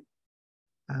delay.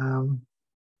 And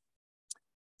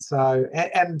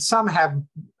some have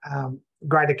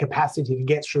greater capacity to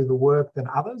get through the work than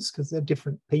others, because they're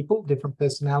different people, different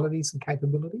personalities and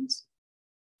capabilities.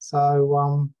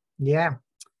 So, yeah.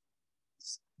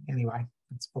 Anyway,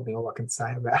 that's probably all I can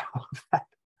say about all of that.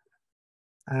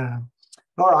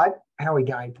 All right, how are we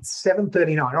going?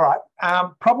 7:39. All right,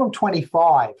 problem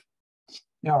 25.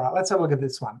 All right, let's have a look at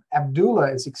this one.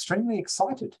 Abdullah is extremely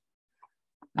excited.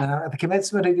 At the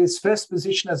commencement of his first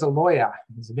position as a lawyer,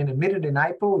 he's been admitted in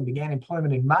April. He began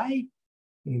employment in May.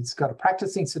 He's got a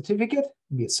practicing certificate.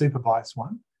 It'll be a supervised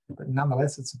one, but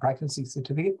nonetheless, it's a practicing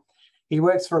certificate. He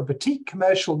works for a boutique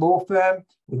commercial law firm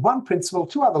with one principal,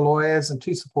 2 other lawyers, and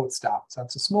 2 support staff. So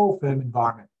it's a small firm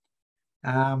environment.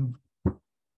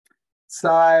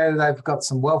 So they've got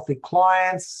some wealthy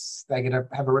clients. They're going to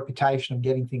have a reputation of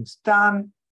getting things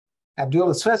done.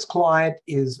 Abdullah's first client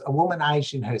is a woman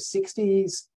aged in her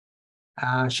 60s.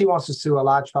 She wants to sue a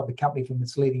large public company for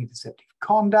misleading and deceptive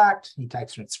conduct. He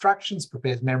takes her instructions,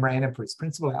 prepares memorandum for his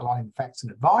principal outlining the facts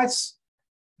and advice.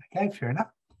 Okay, fair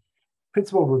enough.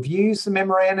 Principal reviews the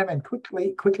memorandum and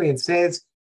quickly it says,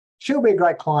 she'll be a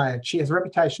great client. She has a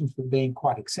reputation for being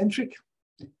quite eccentric.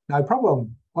 No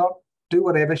problem. Well, do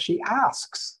whatever she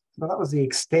asks. So that was the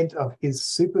extent of his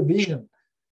supervision,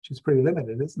 which is pretty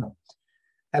limited, isn't it?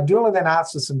 Abdullah then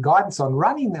asks for some guidance on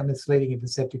running the misleading and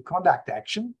deceptive conduct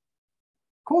action.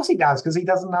 Of course he does, because he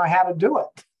doesn't know how to do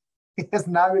it. He has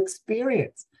no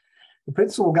experience. The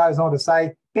principal goes on to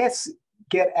say, best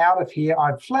get out of here.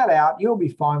 I'm flat out. You'll be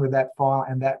fine with that file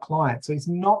and that client. So he's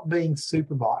not being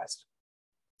supervised.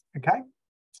 Okay?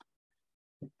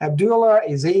 Abdullah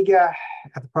is eager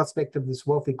at the prospect of this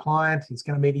wealthy client. He's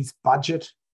going to meet his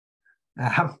budget.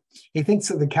 He thinks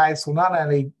that the case will not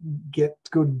only get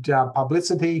good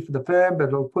publicity for the firm, but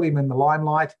it'll put him in the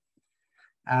limelight.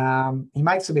 He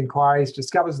makes some inquiries,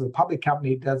 discovers that the public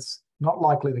company does not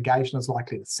like litigation, is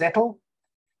likely to settle.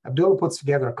 Abdullah puts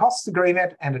together a costs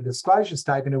agreement and a disclosure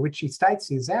statement in which he states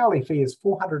his hourly fee is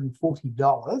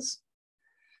 $440.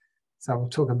 So we'll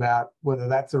talk about whether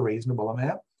that's a reasonable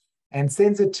amount, and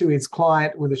sends it to his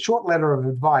client with a short letter of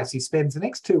advice. He spends the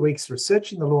next 2 weeks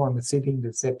researching the law on misleading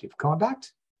deceptive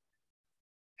conduct,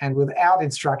 and without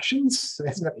instructions,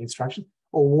 hasn't got the instruction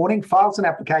or warning, files an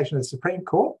application to the Supreme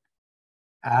Court.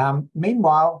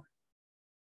 Meanwhile,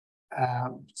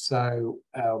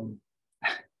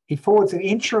 he forwards an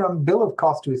interim bill of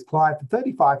cost to his client for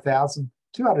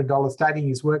 $35,200, stating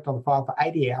he's worked on the file for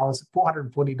 80 hours at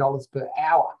 $440 per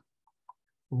hour.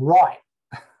 Right.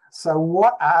 So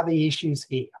what are the issues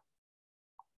here?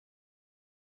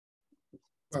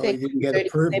 Well, he didn't get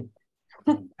approval.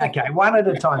 Okay, one at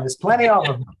a time. There's plenty of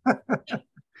them.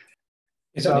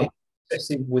 Is that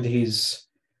excessive with his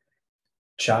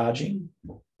charging?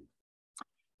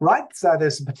 Right. So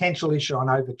there's a potential issue on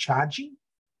overcharging.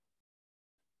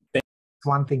 That's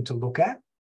one thing to look at.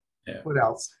 Yeah. What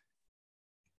else?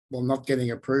 Well, not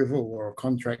getting approval or a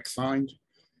contract signed.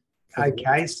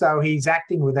 Okay, so he's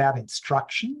acting without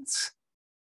instructions,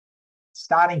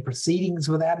 starting proceedings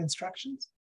without instructions.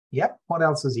 Yep. What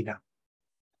else has he done?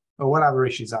 Or what other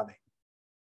issues are there?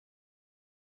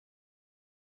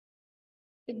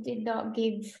 He did not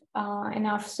give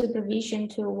enough supervision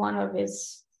to one of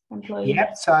his employees.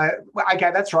 Yep. So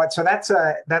okay, that's right. So that's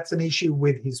an issue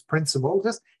with his principal.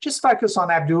 Just focus on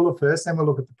Abdullah first, then we'll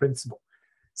look at the principal.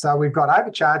 So we've got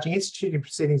overcharging, instituting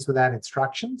proceedings without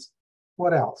instructions.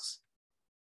 What else?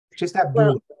 Just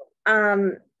Abdullah.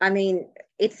 Well, I mean,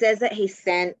 it says that he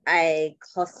sent a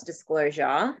cost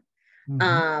disclosure,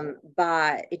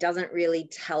 but it doesn't really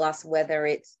tell us whether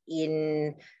it's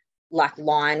in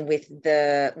line with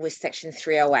section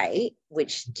 308,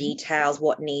 which details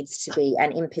what needs to be.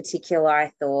 And in particular,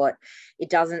 I thought it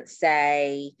doesn't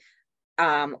say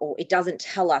or it doesn't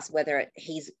tell us whether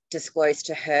he's disclosed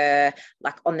to her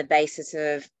on the basis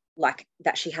of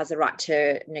that she has a right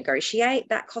to negotiate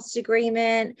that cost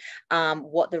agreement,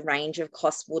 what the range of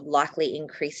costs would likely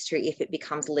increase to if it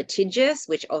becomes litigious,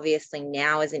 which obviously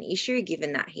now is an issue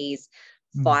given that he's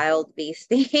filed these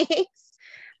things.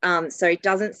 So it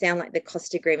doesn't sound like the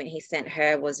cost agreement he sent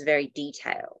her was very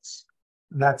detailed.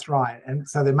 That's right. And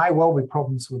so there may well be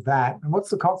problems with that. And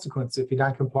what's the consequence if you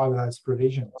don't comply with those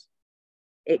provisions?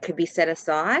 It could be set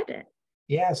aside.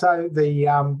 Yeah, so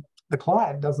the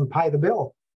client doesn't pay the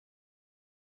bill.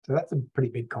 So that's a pretty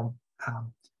big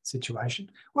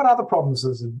situation. What other problems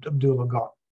has Abdullah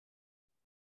got?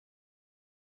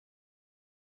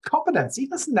 Competence. He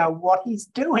doesn't know what he's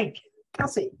doing,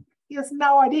 does he? He has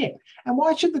no idea. And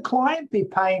why should the client be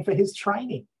paying for his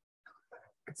training?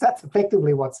 Because that's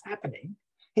effectively what's happening.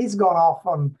 He's gone off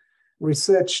on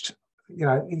researched,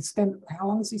 he spent, how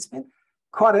long has he spent?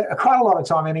 Quite a lot of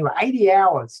time anyway, 80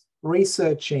 hours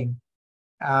researching,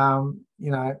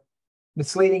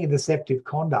 misleading and deceptive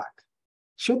conduct.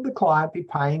 Should the client be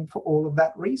paying for all of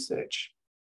that research?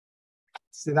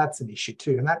 So that's an issue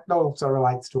too, and that also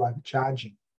relates to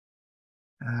overcharging.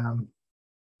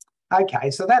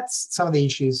 Okay, so that's some of the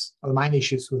issues, or the main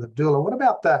issues with Abdullah. What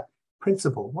about the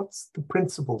principal? What's the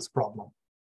principal's problem?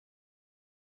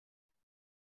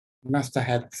 He must have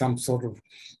had some sort of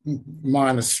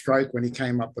minor stroke when he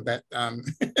came up with that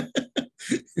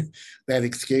that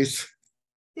excuse.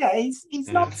 Yeah, he's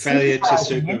not failure to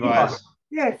supervising supervise. anybody.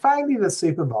 Yeah, failure to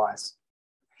supervise.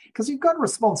 Because you've got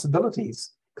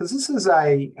responsibilities. Because this is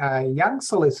a young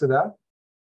solicitor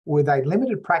with a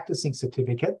limited practicing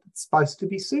certificate that's supposed to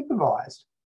be supervised.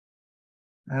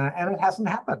 And it hasn't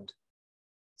happened.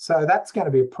 So that's going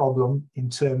to be a problem in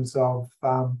terms of,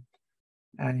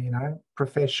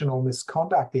 professional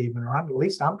misconduct even, or at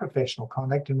least unprofessional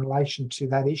conduct in relation to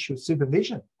that issue of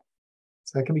supervision.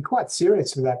 So it can be quite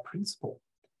serious for that principal.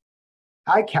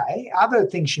 Okay, other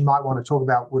things you might want to talk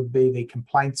about would be the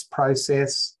complaints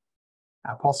process,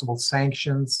 possible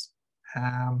sanctions,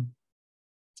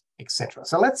 etc.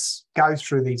 So let's go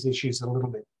through these issues a little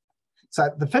bit. So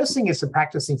the first thing is the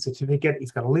practicing certificate.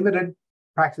 He's got a limited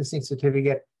practicing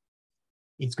certificate.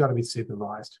 He's got to be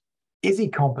supervised. Is he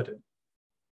competent?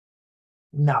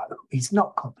 No, he's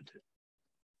not competent.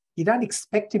 You don't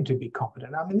expect him to be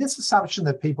competent. I mean, this assumption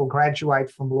that people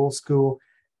graduate from law school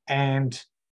and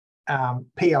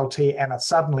PLT and are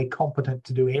suddenly competent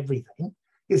to do everything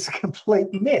is a complete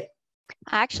myth.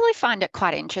 I actually find it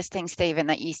quite interesting, Stephen,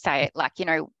 that you say it like,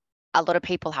 a lot of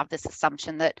people have this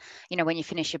assumption that, when you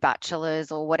finish your bachelor's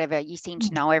or whatever, you seem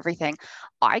to know everything.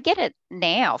 I get it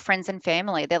now, friends and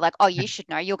family. They're like, oh, you should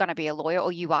know, you're going to be a lawyer,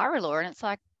 or you are a lawyer. And it's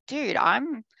like, dude,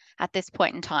 I'm at this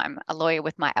point in time a lawyer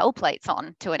with my L plates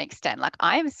on to an extent. Like,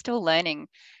 I am still learning.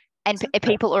 And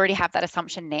people already have that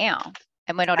assumption now.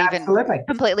 And we're not even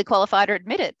completely qualified to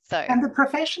admit it. So, and the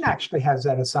profession actually has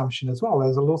that assumption as well.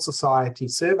 There's a Law Society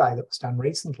survey that was done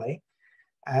recently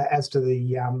as to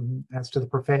the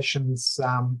profession's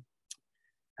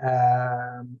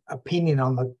opinion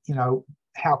on the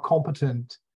how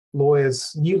competent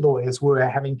new lawyers were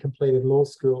having completed law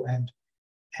school and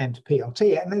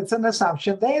PLT, and it's an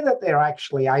assumption there that they're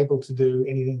actually able to do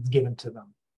anything that's given to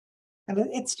them, and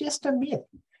it's just a myth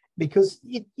because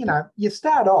you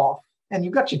start off and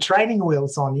you've got your training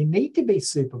wheels on. You need to be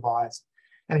supervised,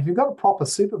 and if you've got a proper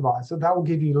supervisor, they will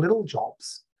give you little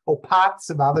jobs or parts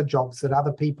of other jobs that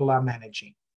other people are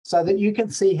managing so that you can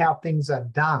see how things are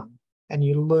done and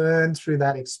you learn through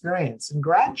that experience. And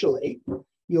gradually,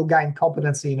 you'll gain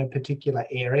competency in a particular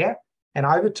area. And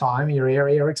over time, your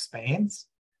area expands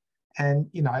and,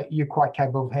 you're quite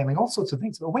capable of handling all sorts of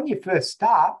things. But when you first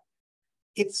start,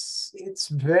 it's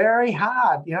very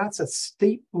hard. It's a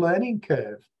steep learning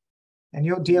curve. And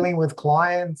you're dealing with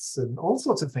clients and all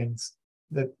sorts of things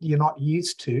that you're not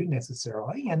used to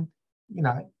necessarily. And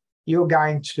you're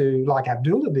going to, like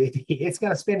Abdullah did here, it's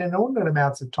going to spend inordinate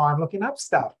amounts of time looking up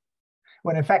stuff,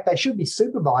 when in fact they should be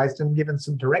supervised and given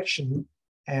some direction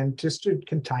and just to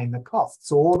contain the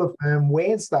costs. Or the firm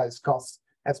wears those costs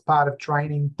as part of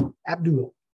training Abdullah.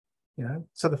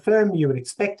 So the firm, you would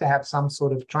expect to have some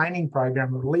sort of training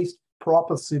program, or at least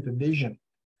proper supervision.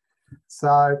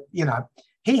 So,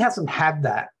 he hasn't had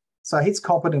that. So his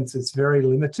competence is very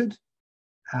limited.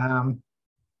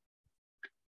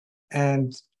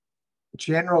 And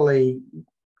generally,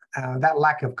 that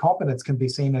lack of competence can be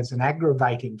seen as an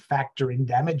aggravating factor in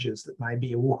damages that may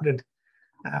be awarded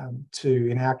to,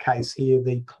 in our case here,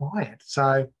 the client.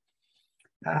 So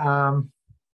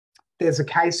there's a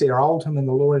case here, Oldham and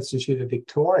the Law Institute of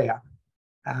Victoria,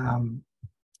 and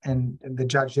the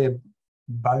judge there,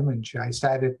 Bowman,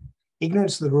 stated,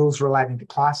 ignorance of the rules relating to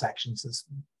class actions, as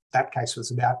that case was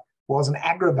about, was an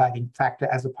aggravating factor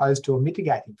as opposed to a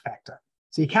mitigating factor.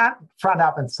 So you can't front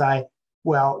up and say,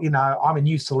 well, I'm a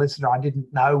new solicitor, I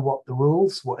didn't know what the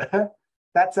rules were.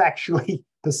 That's actually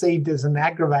perceived as an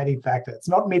aggravating factor. It's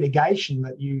not mitigation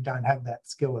that you don't have that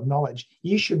skill and knowledge.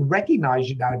 You should recognise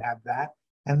you don't have that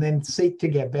and then seek to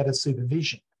get better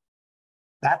supervision.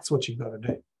 That's what you've got to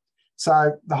do.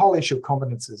 So the whole issue of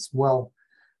competence is well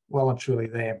and truly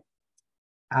there.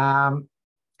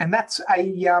 And that's a,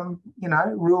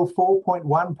 Rule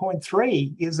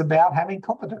 4.1.3 is about having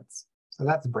competence. So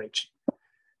that's a breach.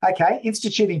 Okay,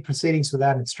 instituting proceedings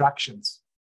without instructions.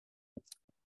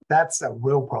 That's a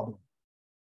real problem.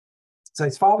 So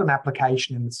he's filed an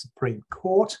application in the Supreme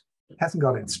Court, hasn't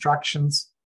got instructions.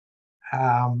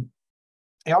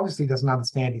 He obviously doesn't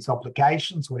understand his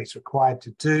obligations, what he's required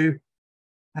to do.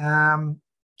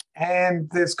 And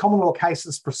there's common law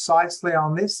cases precisely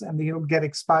on this, and he'll get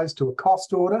exposed to a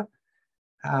cost order,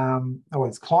 or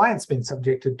his client's been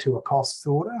subjected to a cost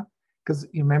order, because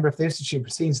you remember, if the institution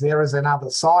proceeds, there is another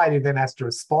side who then has to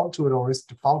respond to it, or is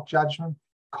default judgment.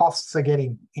 Costs are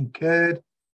getting incurred.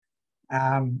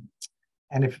 And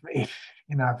if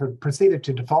it proceeded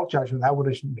to default judgment, that would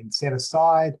have been set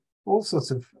aside, all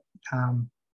sorts of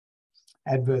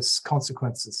adverse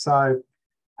consequences. So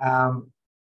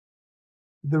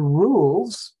the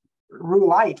rules,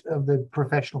 Rule 8 of the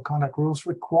professional conduct rules,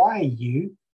 require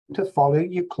you to follow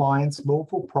your client's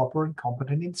lawful, proper and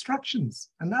competent instructions.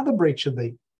 Another breach of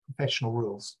the professional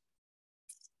rules.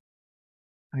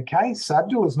 Okay, so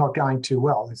Abdul is not going too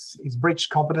well. He's breached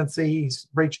competency, he's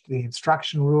breached the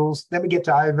instruction rules. Then we get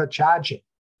to overcharging,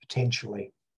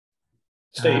 potentially.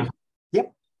 Steve,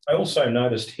 yep. I also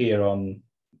noticed here on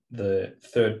the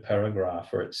third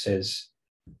paragraph where it says,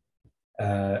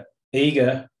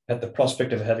 eager at the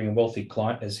prospect of having a wealthy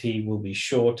client, as he will be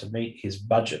sure to meet his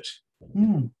budget.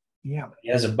 Yeah. He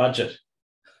has a budget.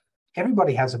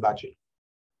 Everybody has a budget.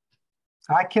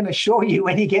 I can assure you,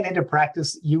 when you get into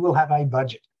practice, you will have a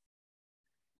budget.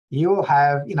 You will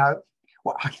have,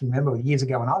 well, I can remember years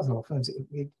ago when I was in law firms,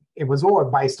 it was all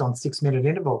based on 6-minute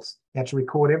intervals. You had to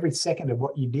record every second of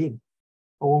what you did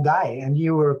all day. And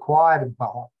you were required,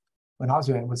 well, when I was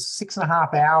doing it, was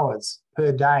 6.5 hours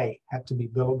per day had to be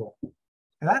billable.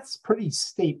 And that's a pretty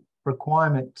steep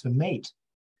requirement to meet.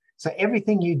 So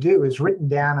everything you do is written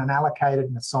down and allocated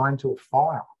and assigned to a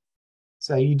file.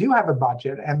 So you do have a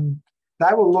budget, and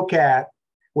they will look at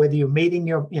whether you're meeting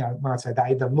your, when I say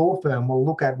they, the law firm will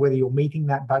look at whether you're meeting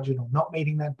that budget or not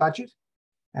meeting that budget.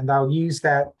 And they'll use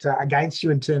that against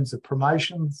you in terms of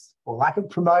promotions or lack of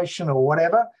promotion or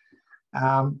whatever.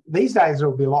 These days,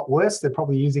 it'll be a lot worse. They're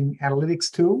probably using analytics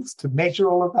tools to measure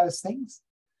all of those things.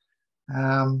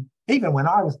 Even when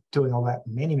I was doing all that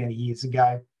many, many years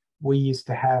ago, we used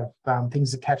to have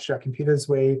things attached to our computers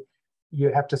where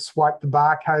you have to swipe the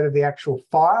barcode of the actual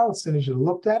file as soon as you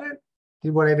looked at it,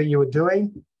 did whatever you were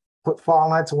doing, put file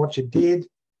notes on what you did,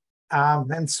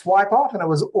 then swipe off, and it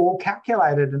was all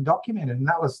calculated and documented. And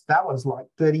that was like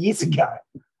 30 years ago.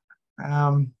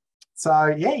 So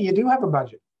yeah, you do have a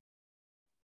budget.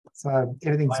 So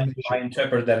everything's measured. I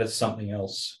interpreted that as something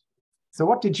else. So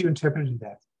what did you interpret it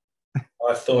as?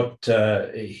 I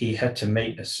thought he had to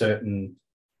meet a certain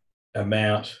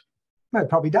amount. No, it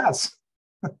probably does.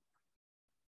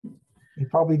 He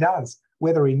probably does.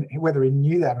 Whether he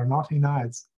knew that or not, who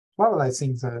knows? A lot of those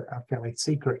things are fairly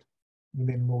secret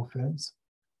within law firms.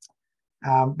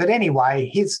 But anyway,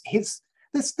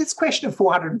 this question of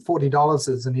 $440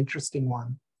 is an interesting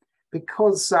one,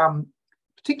 because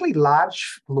particularly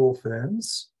large law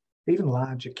firms, even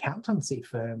large accountancy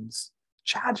firms,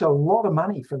 charge a lot of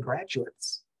money for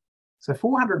graduates. So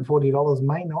 $440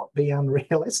 may not be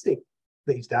unrealistic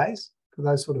these days for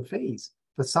those sort of fees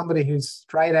for somebody who's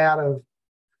straight out of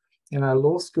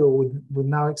law school with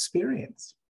no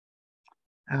experience.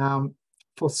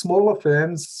 For smaller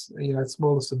firms,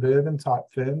 smaller suburban type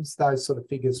firms, those sort of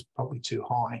figures are probably too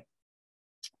high.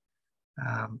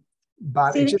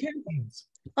 But it just depends.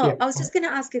 I was just going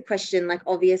to ask a question. Like,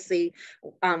 obviously,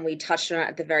 we touched on it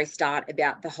at the very start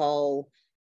about the whole,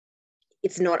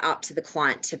 it's not up to the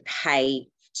client to pay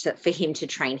for him to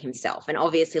train himself. And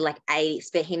obviously, like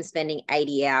for him spending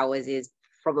 80 hours is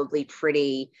probably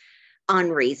pretty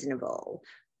unreasonable.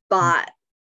 But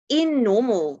in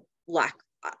normal, like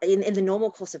in the normal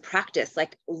course of practice,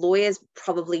 like lawyers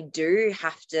probably do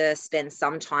have to spend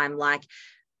some time like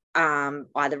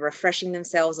either refreshing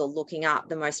themselves or looking up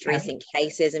the most recent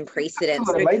cases and precedents.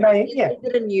 So is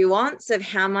it a nuance of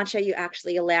how much are you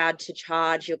actually allowed to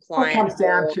charge your client? It comes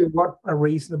down to what a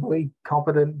reasonably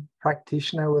competent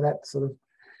practitioner with that sort of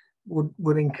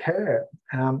would incur.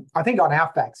 I think on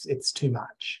our facts, it's too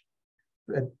much.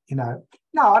 But, no,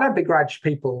 I don't begrudge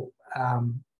people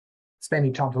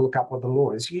spending time to look up what the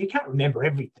law is. You can't remember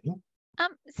everything.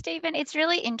 Stephen, it's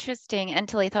really interesting. And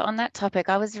Talitha, on that topic,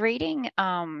 I was reading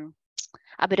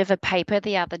a bit of a paper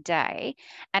the other day,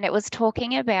 and it was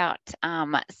talking about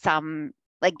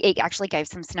it actually gave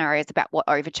some scenarios about what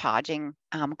overcharging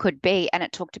could be. And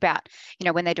it talked about,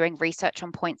 when they're doing research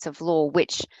on points of law,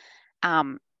 which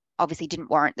obviously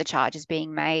didn't warrant the charges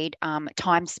being made,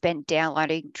 time spent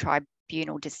downloading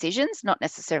tribunal decisions, not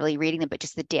necessarily reading them, but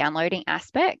just the downloading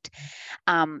aspect.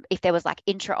 If there was like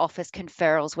intra-office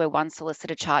conferrals where one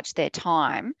solicitor charged their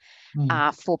time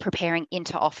for preparing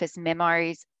inter-office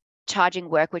memos, charging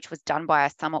work which was done by a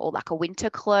summer or like a winter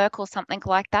clerk or something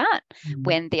like that,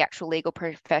 when the actual legal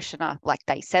professional, like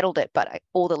they settled it, but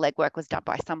all the legwork was done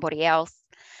by somebody else.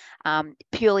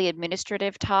 Purely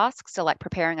administrative tasks, so like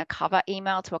preparing a cover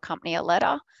email to accompany a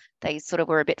letter, they sort of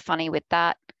were a bit funny with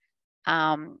that.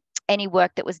 Any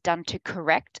work that was done to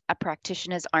correct a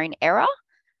practitioner's own error,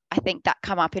 I think that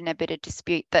come up in a bit of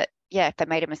dispute that, yeah, if they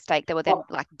made a mistake, they were then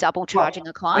like double charging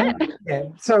a client. Yeah.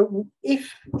 So if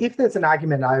there's an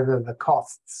argument over the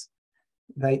costs,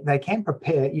 they can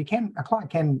prepare, a client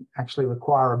can actually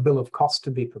require a bill of costs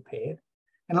to be prepared.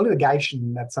 And a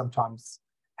litigation that sometimes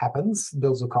happens,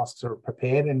 bills of costs are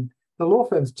prepared, and the law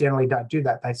firms generally don't do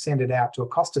that. They send it out to a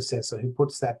cost assessor who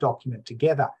puts that document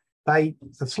together. The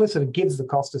solicitor gives the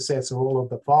cost assessor all of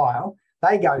the file.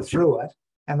 They go through it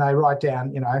and they write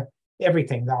down,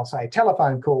 everything. They'll say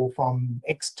telephone call from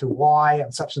X to Y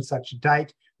and such a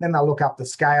date. Then they'll look up the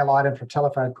scale item for a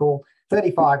telephone call,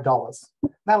 $35.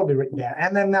 That'll be written down.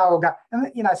 And then they'll go,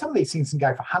 and some of these things can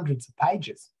go for hundreds of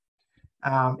pages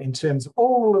in terms of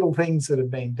all the little things that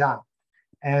have been done.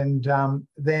 And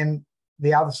then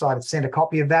the other side has sent a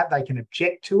copy of that. They can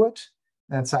object to it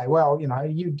and say, well,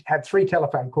 you had 3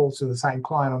 telephone calls to the same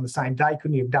client on the same day.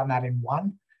 Couldn't you have done that in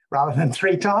one rather than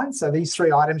 3 times? So these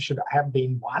 3 items should have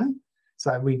been one.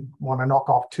 So we want to knock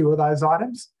off 2 of those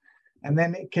items. And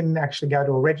then it can actually go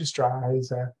to a registrar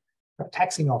who's a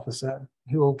taxing officer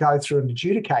who will go through and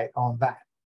adjudicate on that.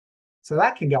 So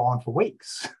that can go on for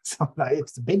weeks. Someday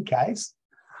it's a big case.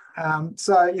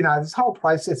 So, this whole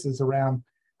process is around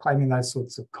claiming those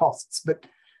sorts of costs. But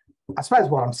I suppose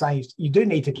what I'm saying is you do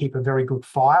need to keep a very good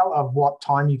file of what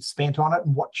time you've spent on it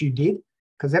and what you did,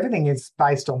 because everything is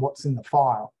based on what's in the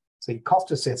file. So your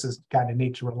cost assessor's going to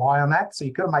need to rely on that. So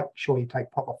you've got to make sure you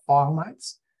take proper file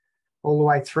notes all the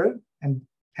way through. And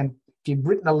if you've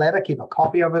written a letter, keep a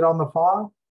copy of it on the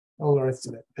file, all the rest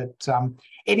of it. But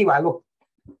anyway, look,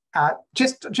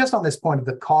 just on this point of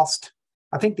the cost,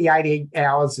 I think the 80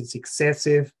 hours is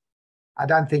excessive. I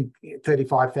don't think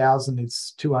 $35,000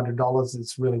 is $200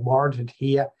 is really warranted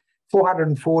here.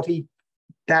 $440,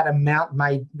 that amount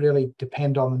may really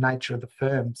depend on the nature of the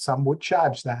firm. Some would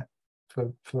charge that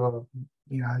for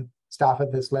staff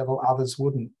at this level, others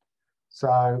wouldn't.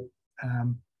 So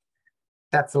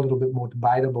that's a little bit more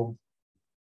debatable.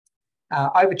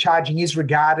 Overcharging is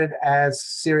regarded as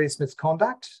serious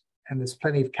misconduct, and there's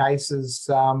plenty of cases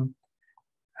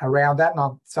around that,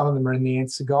 and some of them are in the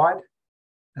answer guide.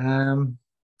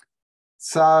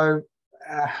 So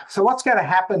what's going to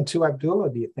happen to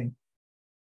Abdullah, do you think?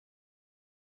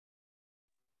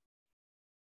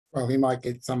 Well, he might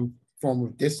get some form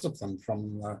of discipline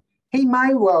from... He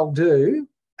may well do,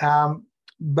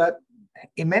 but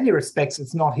in many respects,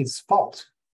 it's not his fault.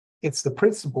 It's the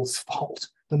principal's fault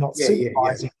for not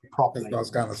supervising properly. That's what I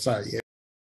was going to say, yeah.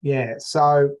 Yeah,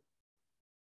 so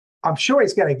I'm sure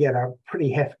he's going to get a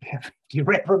pretty hefty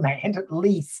reprimand, at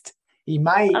least. He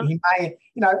may, I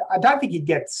don't think he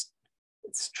gets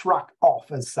struck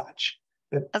off as such.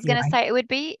 But, I was going to say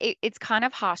it's kind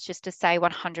of harsh just to say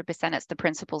 100% it's the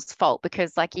principal's fault,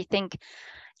 because like you think,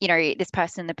 this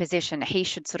person in the position, he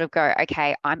should sort of go,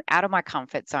 okay, I'm out of my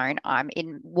comfort zone. I'm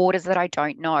in waters that I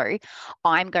don't know.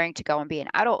 I'm going to go and be an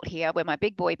adult here, wear my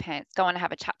big boy pants, go and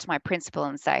have a chat to my principal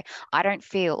and say, I don't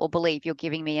feel or believe you're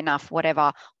giving me enough,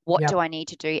 whatever. What do I need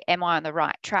to do? Am I on the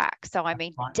right track? So, I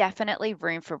mean, definitely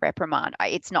room for reprimand.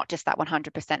 It's not just that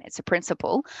 100%, it's a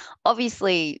principal.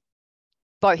 Obviously,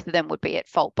 both of them would be at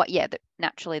fault, but yeah,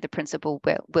 naturally the principal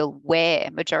will wear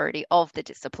majority of the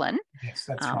discipline. Yes,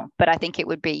 that's right. But I think it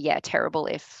would be terrible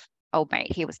if old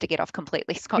mate he was to get off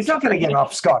completely scot-free. He's not going to get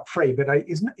off scot-free, but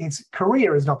his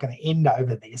career is not going to end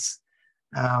over this.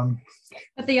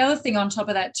 But the other thing on top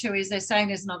of that too is they're saying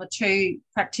there's another 2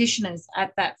 practitioners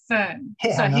at that firm.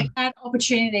 Yeah, so he had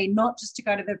opportunity not just to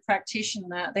go to the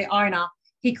practitioner, the owner,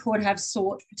 he could have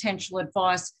sought potential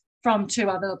advice from 2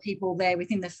 other people there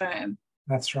within the firm.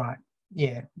 That's right.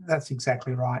 Yeah, that's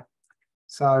exactly right.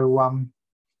 So,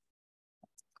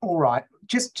 all right,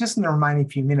 just in the remaining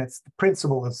few minutes, the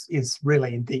principal is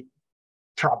really in deep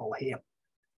trouble here.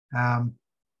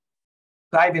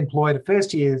 They've employed a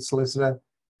first-year solicitor.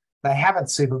 They haven't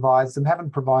supervised them,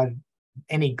 haven't provided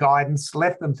any guidance,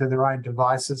 left them to their own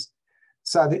devices.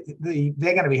 So they're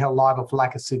going to be held liable for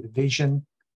lack of supervision.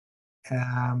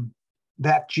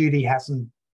 That duty hasn't,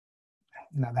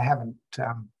 they haven't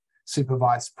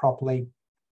supervised properly,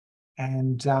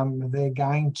 and they're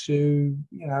going to,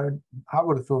 I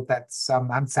would have thought that's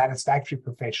unsatisfactory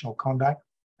professional conduct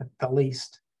at the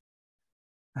least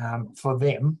for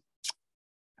them.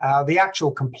 The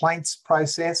actual complaints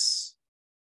process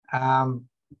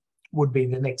would be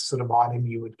the next sort of item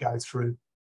you would go through.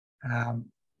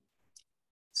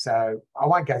 So I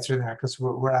won't go through that because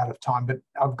we're out of time, but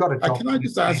I've got a document. Can I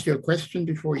just ask you a question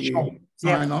before you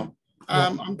sign off?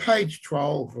 On page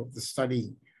 12 of the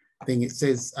study thing, it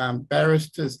says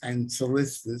barristers and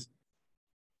solicitors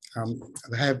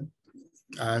have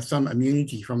some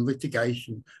immunity from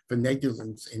litigation for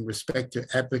negligence in respect to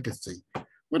advocacy.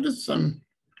 What is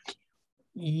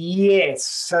Yes,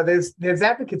 so there's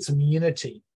advocates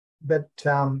immunity, but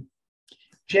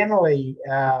generally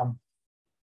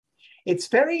it's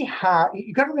very hard.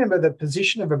 You've got to remember the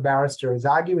position of a barrister is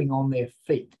arguing on their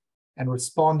feet and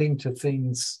responding to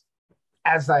things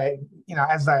as they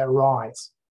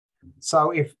arise.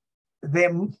 So if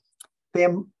there's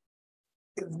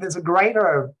a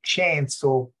greater chance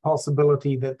or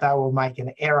possibility that they will make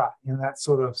an error in that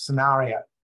sort of scenario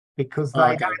because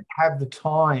they don't have the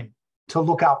time to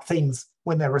look up things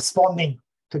when they're responding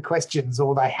to questions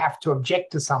or they have to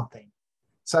object to something.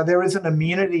 So there is an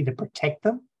immunity to protect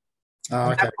them.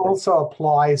 And that also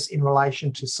applies in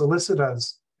relation to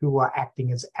solicitors who are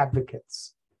acting as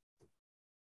advocates.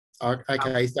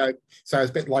 Okay, so it's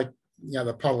a bit like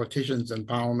the politicians in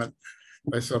Parliament.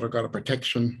 They sort of got a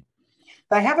protection.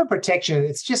 They have a protection.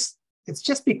 It's just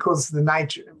because the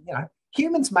nature,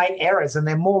 humans make errors and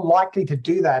they're more likely to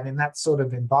do that in that sort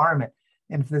of environment.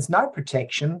 And if there's no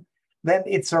protection, then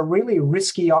it's a really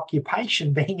risky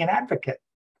occupation being an advocate.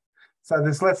 So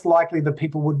there's less likely that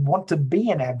people would want to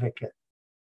be an advocate.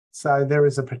 So there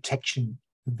is a protection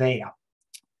there.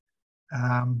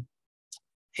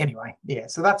 Anyway, yeah.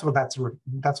 So that's what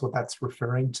that's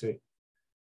referring to.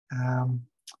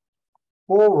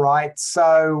 All right.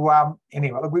 So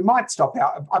anyway, look, we might stop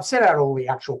out. I've set out all the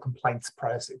actual complaints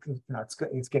process because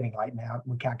it's getting late now.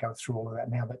 We can't go through all of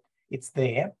that now, but it's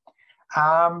there.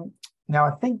 Now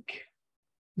I think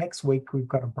next week we've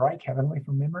got a break, haven't we,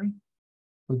 from memory?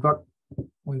 We've got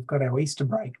our Easter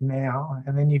break now,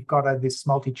 and then you've got this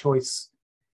multi-choice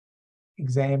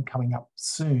exam coming up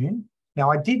soon. Now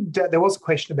I did. There was a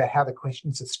question about how the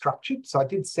questions are structured, so I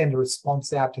did send a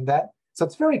response out to that. So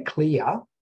it's very clear.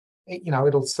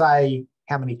 It'll say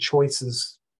how many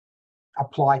choices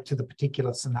apply to the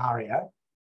particular scenario.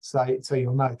 So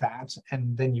you'll know that,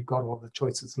 and then you've got all the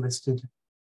choices listed.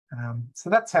 So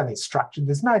that's how they're structured.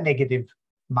 There's no negative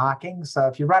marking. So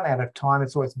if you run out of time,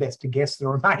 it's always best to guess the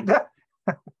remainder.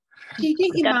 Do you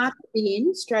get your mark at the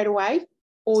end straight away?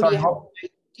 Or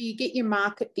do you get your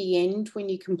mark at the end when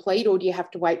you complete, or do you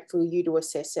have to wait for you to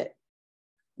assess it?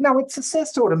 No, it's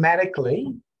assessed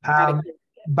automatically.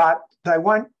 But they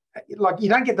won't, you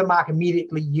don't get the mark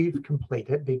immediately you've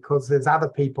completed because there's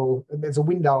a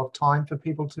window of time for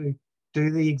people to do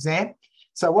the exam.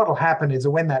 So what will happen is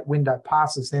that when that window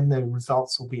passes, then the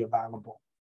results will be available.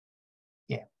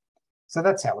 Yeah. So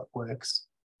that's how it works.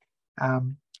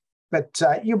 But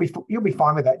you'll be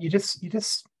fine with that. You just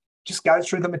go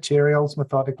through the materials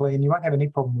methodically, and you won't have any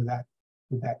problem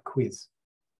with that quiz.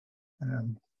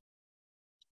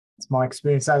 It's my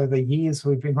experience over the years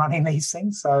we've been running these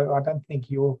things, so I don't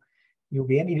think you'll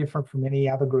be any different from any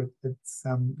other group that's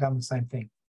done the same thing.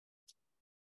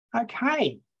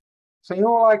 Okay, so you're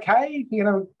all okay? You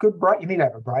know, good break. You need to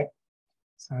have a break.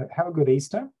 So have a good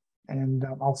Easter, and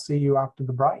I'll see you after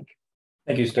the break.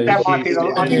 Thank you, Steve. I think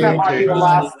that might be the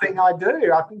last thing I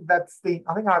do. I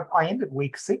think I end at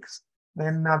week 6.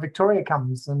 Then Victoria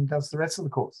comes and does the rest of the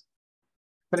course.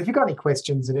 But if you've got any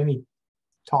questions at any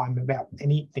time about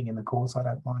anything in the course, I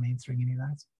don't mind answering any of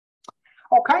those.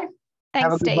 Okay.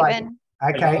 Thanks, Stephen.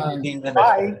 Okay.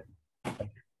 Bye.